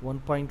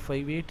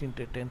 1.58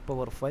 into 10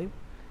 power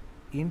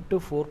 5 into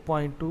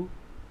 4.2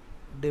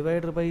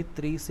 divided by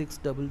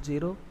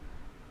 3600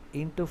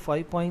 into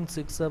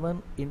 5.67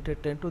 into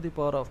 10 to the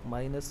power of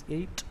minus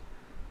 8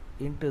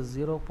 into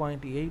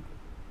 0.8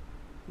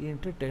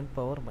 into 10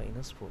 power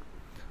minus 4.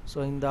 So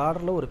இந்த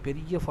ஆர்டரில் ஒரு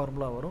பெரிய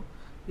ஃபார்முலா வரும்.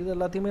 இது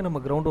எல்லாத்தையுமே நம்ம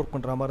கிரவுண்ட் ஒர்க்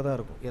பண்ணுற மாதிரி தான்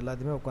இருக்கும்.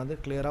 எல்லாத்தையுமே உட்காந்து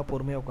கிளியராக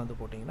பொறுமையாக உட்காந்து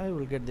போட்டிங்கன்னா you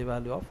will get the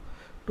value of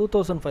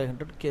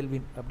 2500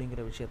 kelvin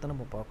அப்படிங்கிற விஷயத்தை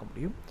நம்ம பார்க்க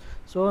முடியும்.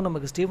 ஸோ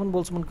நமக்கு Stephen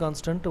போல்ட்ஸ்மன்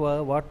constant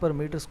what per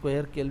metre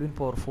square kelvin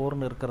power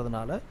 4னு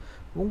இருக்கிறதுனால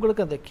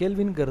உங்களுக்கு அந்த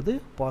கெல்வின்கிறது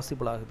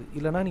பாசிபிள் ஆகுது.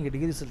 இல்லைனா நீங்கள்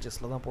டிகிரி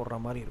செல்சியஸில் தான் போடுற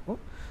மாதிரி இருக்கும்.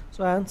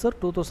 ஸோ ஆன்சர்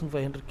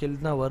 2500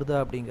 கெல்வின் தான் வருதா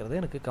அப்படிங்கிறத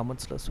எனக்கு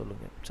கமெண்ட்ஸில்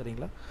சொல்லுங்கள்.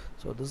 சரிங்களா?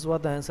 So this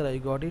what the answer I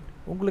got it.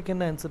 உங்களுக்கு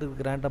என்ன ஆன்சர்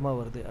இதுக்கு ரேண்டமாக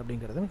வருது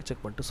அப்படிங்கிறத எனக்கு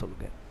செக் பண்ணிட்டு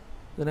சொல்லுங்கள்.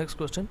 The next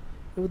question,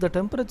 if the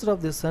temperature of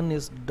the sun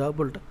is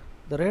doubled,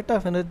 the rate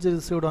of energy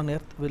received on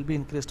earth will be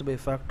increased by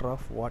a factor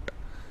of what?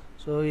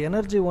 So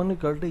energy 1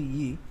 equal to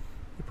E.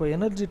 இப்போ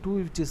energy 2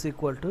 which is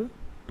equal to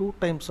 2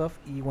 times of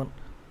E1,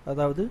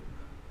 அதாவது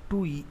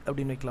 2E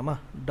அப்படின்னு வைக்கலாமா?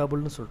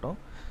 டபுள்னு சொல்லிட்டோம்.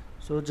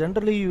 So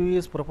generally U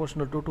is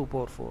proportional to 2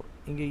 power 4.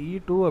 இங்கே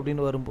E2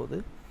 அப்படின்னு வரும்போது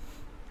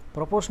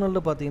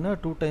ப்ரொபோர்ஷனலில் பார்த்தீங்கன்னா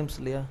 2 times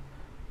இல்லையா?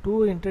 2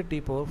 into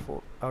t power 4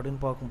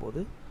 அப்படின்னு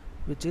பார்க்கும்போது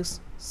which is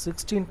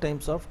 16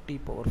 times of t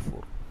power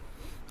 4.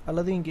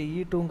 அல்லது இங்கே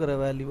E2ங்கிற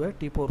வேல்யூவை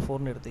t power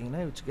 4னு எடுத்திங்கன்னா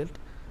which get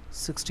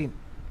 16.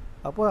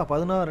 அப்போ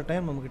 16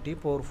 டைம் நமக்கு t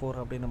power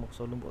 4 அப்படின்னு நமக்கு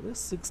சொல்லும்போது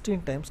 16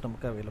 டைம்ஸ்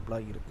நமக்கு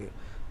அவைலபிளாக இருக்குது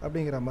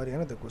அப்படிங்கிற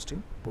மாதிரியான இந்த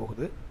கொஸ்டின்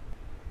போகுது.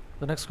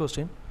 The next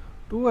question,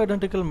 two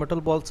identical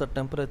metal balls at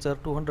temperature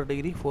 200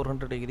 degree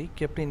 400 degree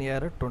kept in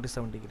air at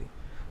 27 degree.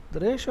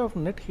 The ratio of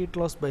net heat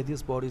loss by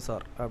these bodies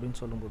are அப்படின்னு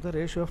சொல்லும்போது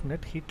ratio of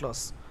net heat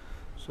loss.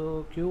 So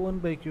Q1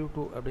 by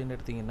Q2 அப்படின்னு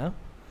எடுத்திங்கன்னா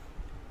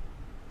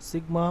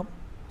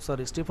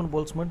Stephen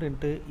Boltzmann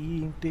into E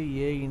into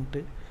A into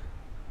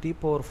t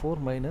power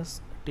 4 minus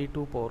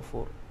t2 power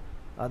 4.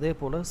 அதே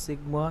போல்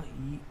sigma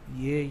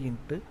A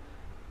into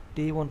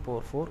t1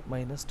 power 4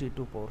 minus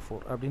t2 power 4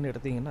 அப்படின்னு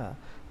எடுத்திங்கன்னா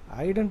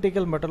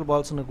identical metal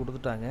பால்ஸ்னு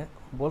கொடுத்துட்டாங்க.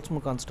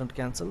 போல்ட்ஸ்மன் constant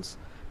cancels,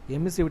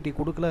 எமிசிவிட்டி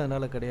கொடுக்கல,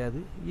 அதனால்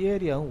கிடையாது,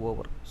 ஏரியாவும்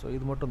ஓவர். ஸோ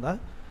இது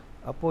மட்டும்தான்.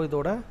 அப்போது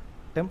இதோட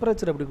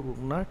டெம்பரேச்சர் எப்படி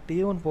கொடுக்கணும்னா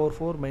t1 power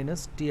 4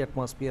 minus t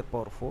atmosphere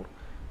power 4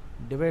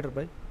 divided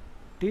by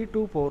t2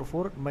 power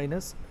 4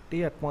 minus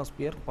t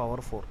atmosphere power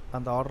 4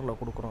 அந்த ஆர்டரில்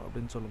கொடுக்குறோம்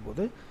அப்படின்னு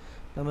சொல்லும்போது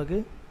நமக்கு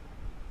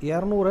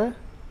 200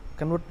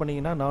 கன்வெர்ட்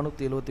பண்ணிங்கன்னா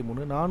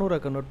 473, 400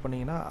 கன்வெர்ட்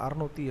பண்ணிங்கன்னா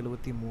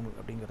 673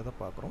 அப்படிங்கிறத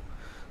பார்க்குறோம்.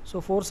 ஸோ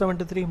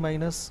 473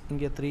 மைனஸ்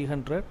இங்கே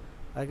 300,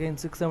 அகைன்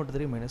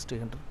 673 minus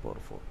 300 power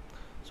 4.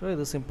 ஸோ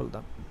இது சிம்பிள்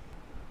தான்.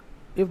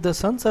 If the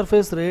Sun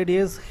surface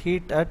radius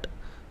heat at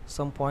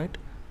some point,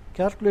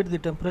 calculate the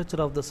temperature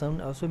of the sun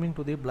assuming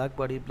to the black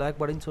body. black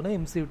bodyன்னு சொன்னால்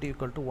MCVT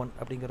equal to 1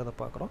 அப்படிங்கிறத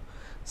பார்க்குறோம்.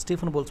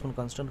 Stephen போல்ட்ஸ்மன்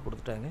constant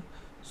கொடுத்துட்டாங்க.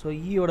 So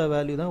ஈயோட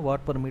value தான்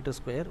what per metre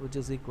square which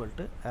is equal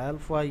to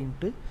alpha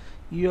into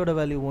ஈயோட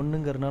value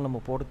 1ங்கிறனால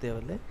நம்ம போட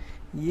தேவையில்லை.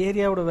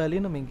 ஏரியாவோட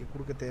value நம்ம இங்கே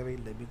கொடுக்க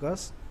தேவையில்லை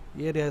because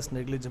area is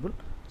negligible.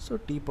 So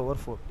t power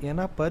 4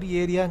 ஏன்னா பர்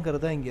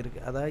ஏரியாங்கிறது தான் இங்கே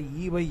இருக்குது. அதாவது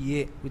E by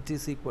A which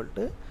is equal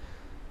to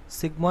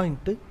sigma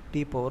into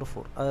t power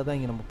 4 அதை தான்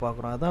இங்கே நம்ம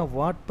பார்க்குறோம். அதான்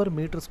வாட் பர்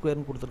மீட்டர்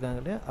ஸ்கொயர்னு கொடுத்துருக்காங்க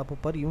இல்லையா? அப்போ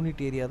பர்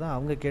யூனிட் ஏரியா தான்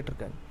அவங்க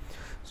கேட்டிருக்காங்க.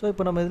 ஸோ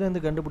இப்போ நம்ம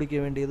இதுலேருந்து கண்டுபிடிக்க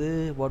வேண்டியது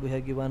what we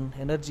have given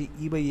energy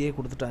E by A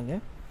கொடுத்துட்டாங்க.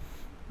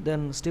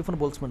 தென் ஸ்டீஃபன்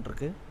போல்ட்ஸ்மன்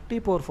இருக்குது, t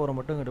power 4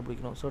 மட்டும்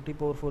கண்டுபிடிக்கணும். So t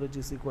power 4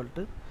 is equal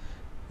to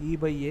E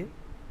by A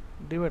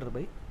divided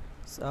by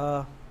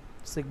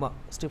sigma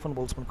Stephen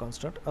போல்ட்ஸ்மன்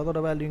constant, அதோட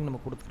வேல்யூங்க நம்ம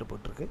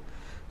கொடுத்துட்டு.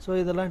 ஸோ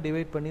இதெல்லாம்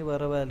டிவைட் பண்ணி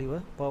வர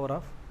வேல்யூவை பவர்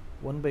ஆஃப்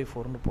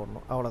 1/4ன்னு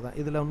போடணும். அவ்வளோதான்.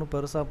 இதில் ஒன்றும்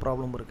பெருசாக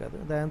ப்ராப்ளம் இருக்காது.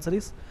 The answer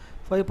is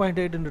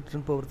 5.8 into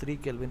 10 power 3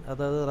 kelvin,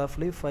 அதாவது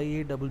ரஃப்லி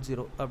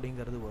 5800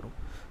 அப்படிங்கிறது வரும்.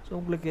 ஸோ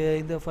உங்களுக்கு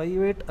இந்த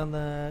 58 அந்த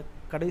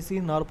கடைசி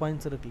 4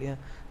 பாயிண்ட்ஸ் இருக்கு இல்லையா,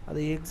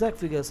 அது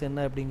எக்ஸாக்ட் ஃபிகர்ஸ்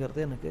என்ன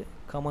அப்படிங்கிறது எனக்கு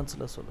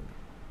கமெண்ட்ஸில் சொல்லுங்கள்.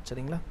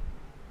 சரிங்களா?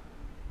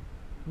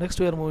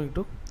 Next we are moving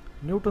to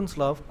Newton's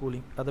law of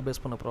cooling. அதை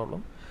பேஸ் பண்ண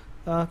problem.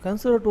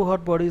 Consider two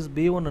hot bodies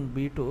B1 and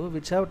B2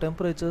 which have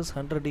temperatures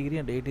 100 degree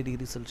and 80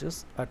 degree Celsius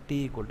at T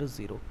equal to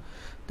 0.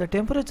 The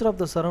temperature of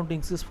the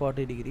surroundings is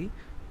 40 degree.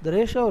 The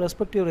ratio of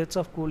respective rates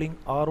of cooling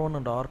R1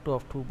 and R2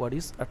 of two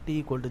bodies at T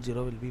equal to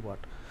 0 will be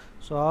what?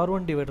 So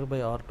R1 divided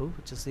by R2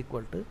 which is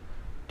equal to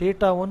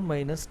theta 1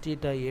 minus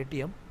theta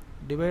ATM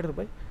divided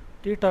by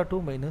theta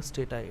 2 minus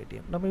theta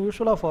ATM. நம்ம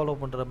யூஸ்வலாக follow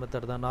பண்ணுற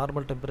method தான்.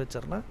 Normal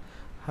டெம்பரேச்சர்னா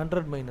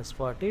 100 minus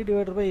 40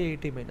 divided by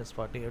 80 minus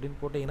 40 அப்படின்னு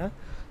போட்டிங்கன்னா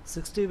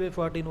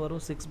 60/40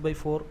 வரும்.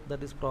 6/4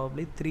 that is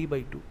probably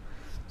 3/2.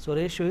 So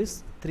ratio is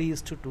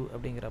 3:2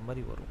 அப்படிங்கிற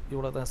மாதிரி வரும்.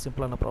 இவ்வளோ தான்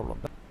சிம்பிளான problem.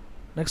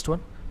 Next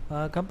one,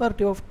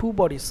 comparative of two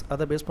bodies,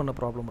 அதை பேஸ் பண்ண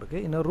ப்ராப்ளம்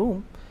இருக்குது. இன் அ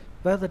room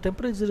where the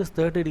temperature is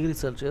 30 degrees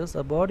Celsius,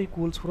 a body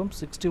cools from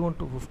 61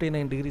 to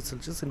 59 degrees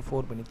Celsius in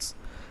 4 minutes.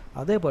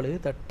 அதே போல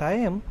the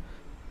time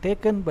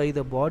taken by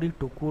the body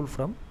to cool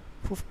from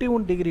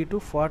 51 degree to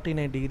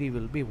 49 degree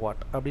will be what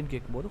அப்படின்னு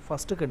கேட்கும்போது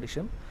first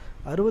condition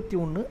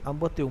 61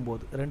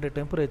 59 ரெண்டு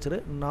temperature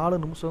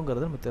 4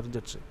 நிமிஷங்கிறது நம்ம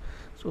தெரிஞ்சிருச்சு.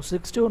 So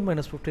 61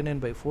 minus 59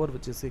 by 4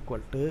 which is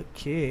equal to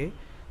K.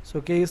 So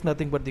K is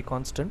nothing but the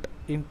constant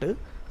into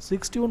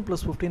 61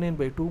 plus 59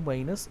 by 2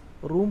 minus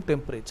room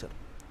temperature.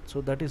 So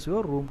that is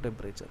your room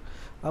temperature.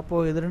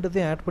 அப்போது இது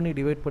ரெண்டுத்தையும் add பண்ணி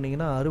divide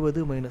பண்ணிங்கன்னா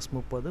 60 minus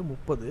 30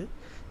 30.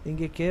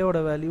 இங்கே K-ஓட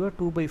வேல்யூவை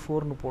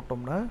 2/4னு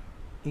போட்டோம்னா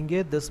இங்கே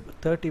this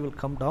 30 will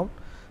come down.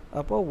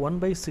 அப்போது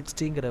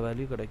 1/60ங்கிற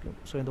வேல்யூ கிடைக்கும்.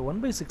 ஸோ இந்த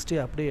 1/60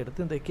 அப்படியே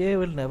எடுத்து இந்த K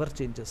will never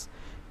changes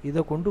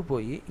இதை கொண்டு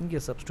போய் இங்கே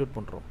சப்ஸ்டியூட்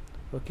பண்ணுறோம்.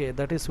 Okay,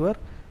 that is your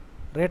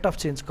rate of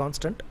change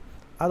constant.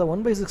 அதை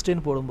 1/16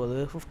 போடும்போது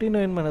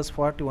 59 minus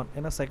 41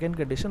 ஏன்னா second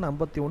condition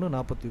 51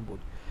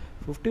 49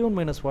 51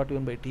 minus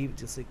 41 by t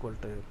which is equal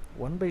to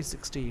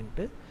 1/60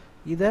 into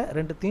இதை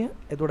ரெண்டுத்தையும்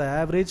இதோட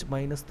ஆவரேஜ்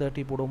மைனஸ்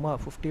 30 போடுவோமா.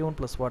 51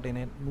 plus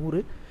 49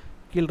 100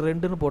 கீழ்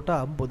 2ன்னு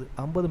போட்டால் 50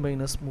 50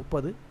 minus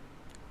 30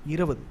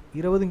 20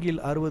 20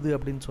 கீழ் 60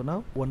 அப்படின்னு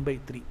சொன்னால்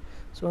 1/3.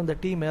 ஸோ அந்த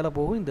t மேலே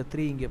போகும், இந்த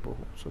 3 இங்கே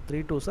போகும். So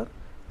 3 2s are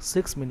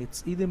 6 minutes.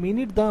 இது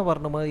மினிட் தான்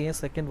வரணுமா, ஏன்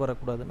செகண்ட்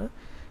வரக்கூடாதுன்னு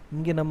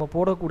இங்கே நம்ம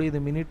போடக்கூடியது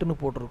மினிட்னு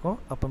போட்டிருக்கோம்.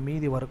 அப்போ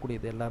மீதி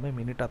வரக்கூடியது எல்லாமே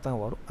மினிட்டாக தான்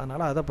வரும்.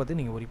 அதனால் அதை பற்றி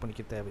நீங்கள் ஒரி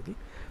பண்ணிக்க தேவையில்லை.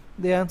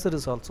 தி ஆன்சர்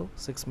இஸ் ஆல்சோ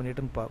 6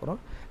 மினிட்னு பார்க்குறோம்.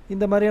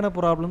 இந்த மாதிரியான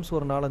ப்ராப்ளம்ஸ்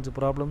ஒரு 4-5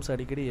 ப்ராப்ளம்ஸ்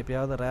அடிக்கடி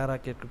எப்பயாவது ரேராக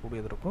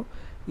கேட்கக்கூடியது இருக்கும்.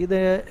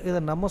 இதை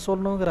நம்ம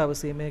சொல்லணுங்கிற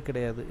அவசியமே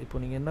கிடையாது. இப்போ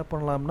நீங்கள் என்ன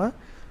பண்ணலாம்னா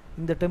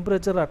இந்த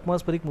டெம்பரேச்சர்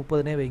அட்மாஸ்பரிக்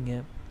 30னே வைங்க.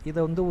 இதை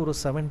வந்து ஒரு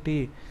 70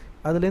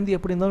 அதுலேருந்து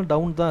எப்படி இருந்தாலும்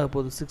டவுன் தான்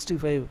போகுது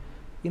 65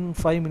 in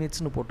 5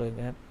 மினிட்ஸ்னு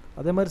போட்டுங்க.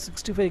 அதே மாதிரி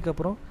 65க்கு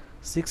அப்புறம்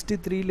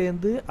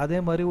 63லேருந்து அதே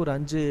மாதிரி ஒரு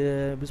 5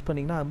 மிஸ்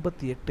பண்ணிங்கன்னா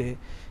 58.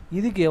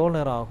 இதுக்கு எவ்வளோ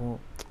நேரம் ஆகும்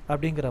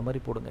அப்படிங்கிற மாதிரி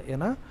போடுங்க.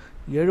 ஏன்னா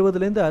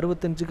 70லேருந்து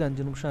 65க்கு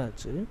 5 நிமிஷம்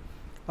ஆச்சு.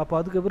 அப்போ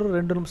அதுக்கப்புறம்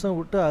 2 நிமிஷம்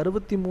விட்டு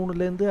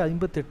 63லேருந்து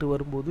 58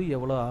 வரும்போது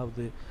எவ்வளோ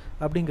ஆகுது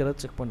அப்படிங்கிறத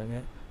செக்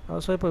பண்ணுங்கள்.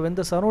 ஸோ இப்போ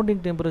இந்த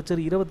சரௌண்டிங் டெம்பரேச்சர்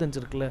 25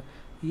 இருக்குல்ல,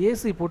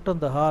 ஏசி போட்டு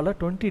அந்த ஹாலை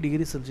 20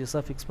 டிகிரி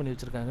செல்சியஸாக ஃபிக்ஸ் பண்ணி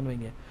வச்சுருக்காங்கன்னு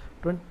வைங்க.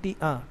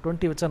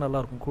 20 வச்சா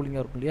நல்லாயிருக்கும்,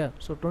 கூலிங்காக இருக்கும் இல்லையா.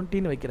 ஸோ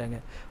 20ன்னு வைக்கிறாங்க.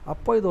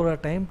 அப்போ இதோட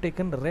time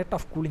taken rate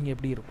of cooling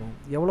எப்படி இருக்கும்,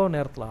 எவ்வளோ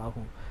நேரத்தில்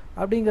ஆகும்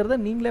அப்படிங்கிறத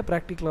நீங்களே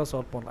ப்ராக்டிக்கலாக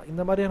சால்வ் பண்ணலாம்.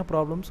 இந்த மாதிரியான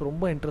ப்ராப்ளம்ஸ்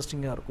ரொம்ப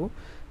இன்ட்ரெஸ்டிங்காக இருக்கும்.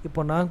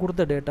 இப்போ நான்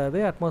கொடுத்த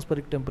டேட்டாவே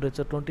atmospheric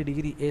temperature 20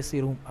 degree AC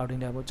room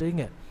அப்படின்னு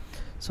வச்சுக்கிங்க.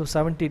 ஸோ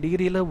 70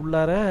 டிகிரியில்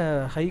உள்ளார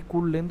ஹை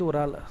கூல்லேருந்து ஒரு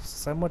ஆள்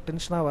செம்ம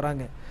டென்ஷனாக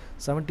வராங்க.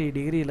 70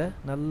 டிகிரியில்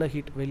நல்ல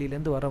ஹீட்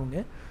வெளியிலேருந்து வரவங்க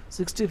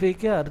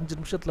 65க்கு 5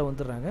 நிமிஷத்தில்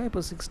வந்துடுறாங்க.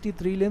 இப்போ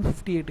 63லேருந்து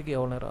 58க்கு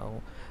எவ்வளோ நேரம்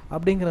ஆகும்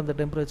அப்படிங்கிற அந்த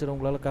டெம்பரேச்சர்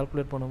உங்களால்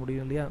கால்குலேட் பண்ண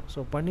முடியும் இல்லையா. ஸோ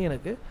பண்ணி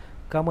எனக்கு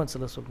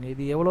கமெண்ட்ஸில் சொல்லுங்கள்,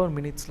 இது எவ்வளோ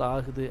மினிட்ஸில்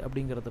ஆகுது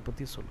அப்படிங்கிறத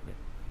பற்றி சொல்லுங்கள்.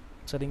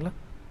 சரிங்களா?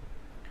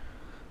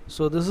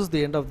 So this is the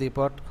end of the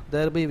part.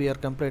 Thereby we are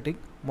completing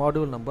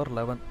module number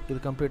 11. இது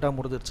கம்ப்ளீட்டாக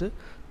முடிஞ்சிருச்சு.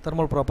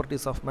 thermal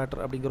properties of matter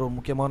அப்படிங்கிற ஒரு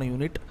முக்கியமான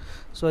யூனிட்.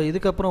 ஸோ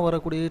இதுக்கப்புறம்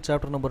வரக்கூடிய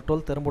chapter number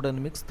 12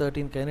 thermodynamics,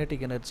 13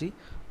 kinetic energy,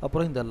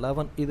 அப்புறம் இந்த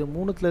 11 இது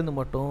மூணுத்துலேருந்து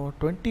மட்டும்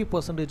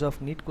 20% ஆஃப்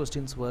நீட்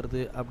கொஸ்டின்ஸ்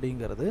வருது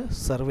அப்படிங்கிறது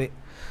சர்வே.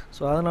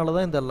 ஸோ அதனால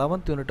தான் இந்த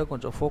 11th யூனிட்டை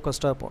கொஞ்சம்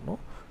ஃபோக்கஸ்டாக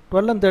பண்ணணும்.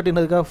 12 and 13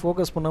 அதுக்காக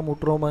ஃபோக்கஸ் பண்ணால்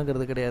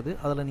விட்டுருவோமாங்கிறது கிடையாது.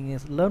 அதில்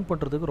நீங்கள் லேர்ன்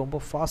பண்ணுறதுக்கு ரொம்ப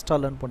ஃபாஸ்ட்டாக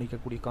லேர்ன்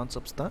பண்ணிக்கக்கூடிய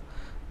கான்செப்ட்ஸ் தான்.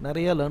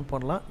 நிறையா லேர்ன்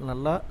பண்ணலாம்.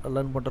 நல்லா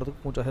லேர்ன்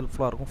பண்ணுறதுக்கு கொஞ்சம்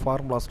ஹெல்ப்ஃபுல்லாக இருக்கும்.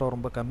 ஃபார்முலாஸ்லாம்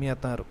ரொம்ப கம்மியாக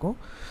தான் இருக்கும்.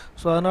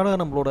 ஸோ அதனால்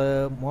நம்மளோட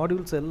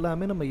மாடியூல்ஸ்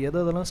எல்லாமே நம்ம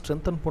எதெல்லாம்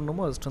ஸ்ட்ரென்தன்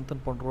பண்ணணுமோ அதை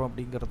ஸ்ட்ரென்தன் பண்ணுறோம்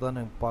அப்படிங்கிறத தான்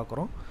நம்ம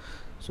பார்க்குறோம்.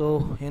 ஸோ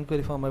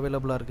என்கொயரி ஃபார்ம்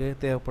அவைலபிளாக இருக்குது,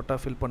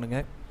 தேவைப்பட்டால் ஃபில்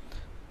பண்ணுங்கள்.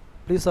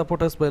 Please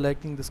support us by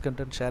liking this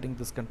content, sharing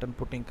this content,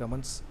 pudding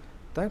comments.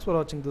 Thanks for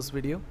வாட்சிங் திஸ்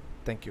வீடியோ.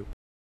 தேங்க்யூ.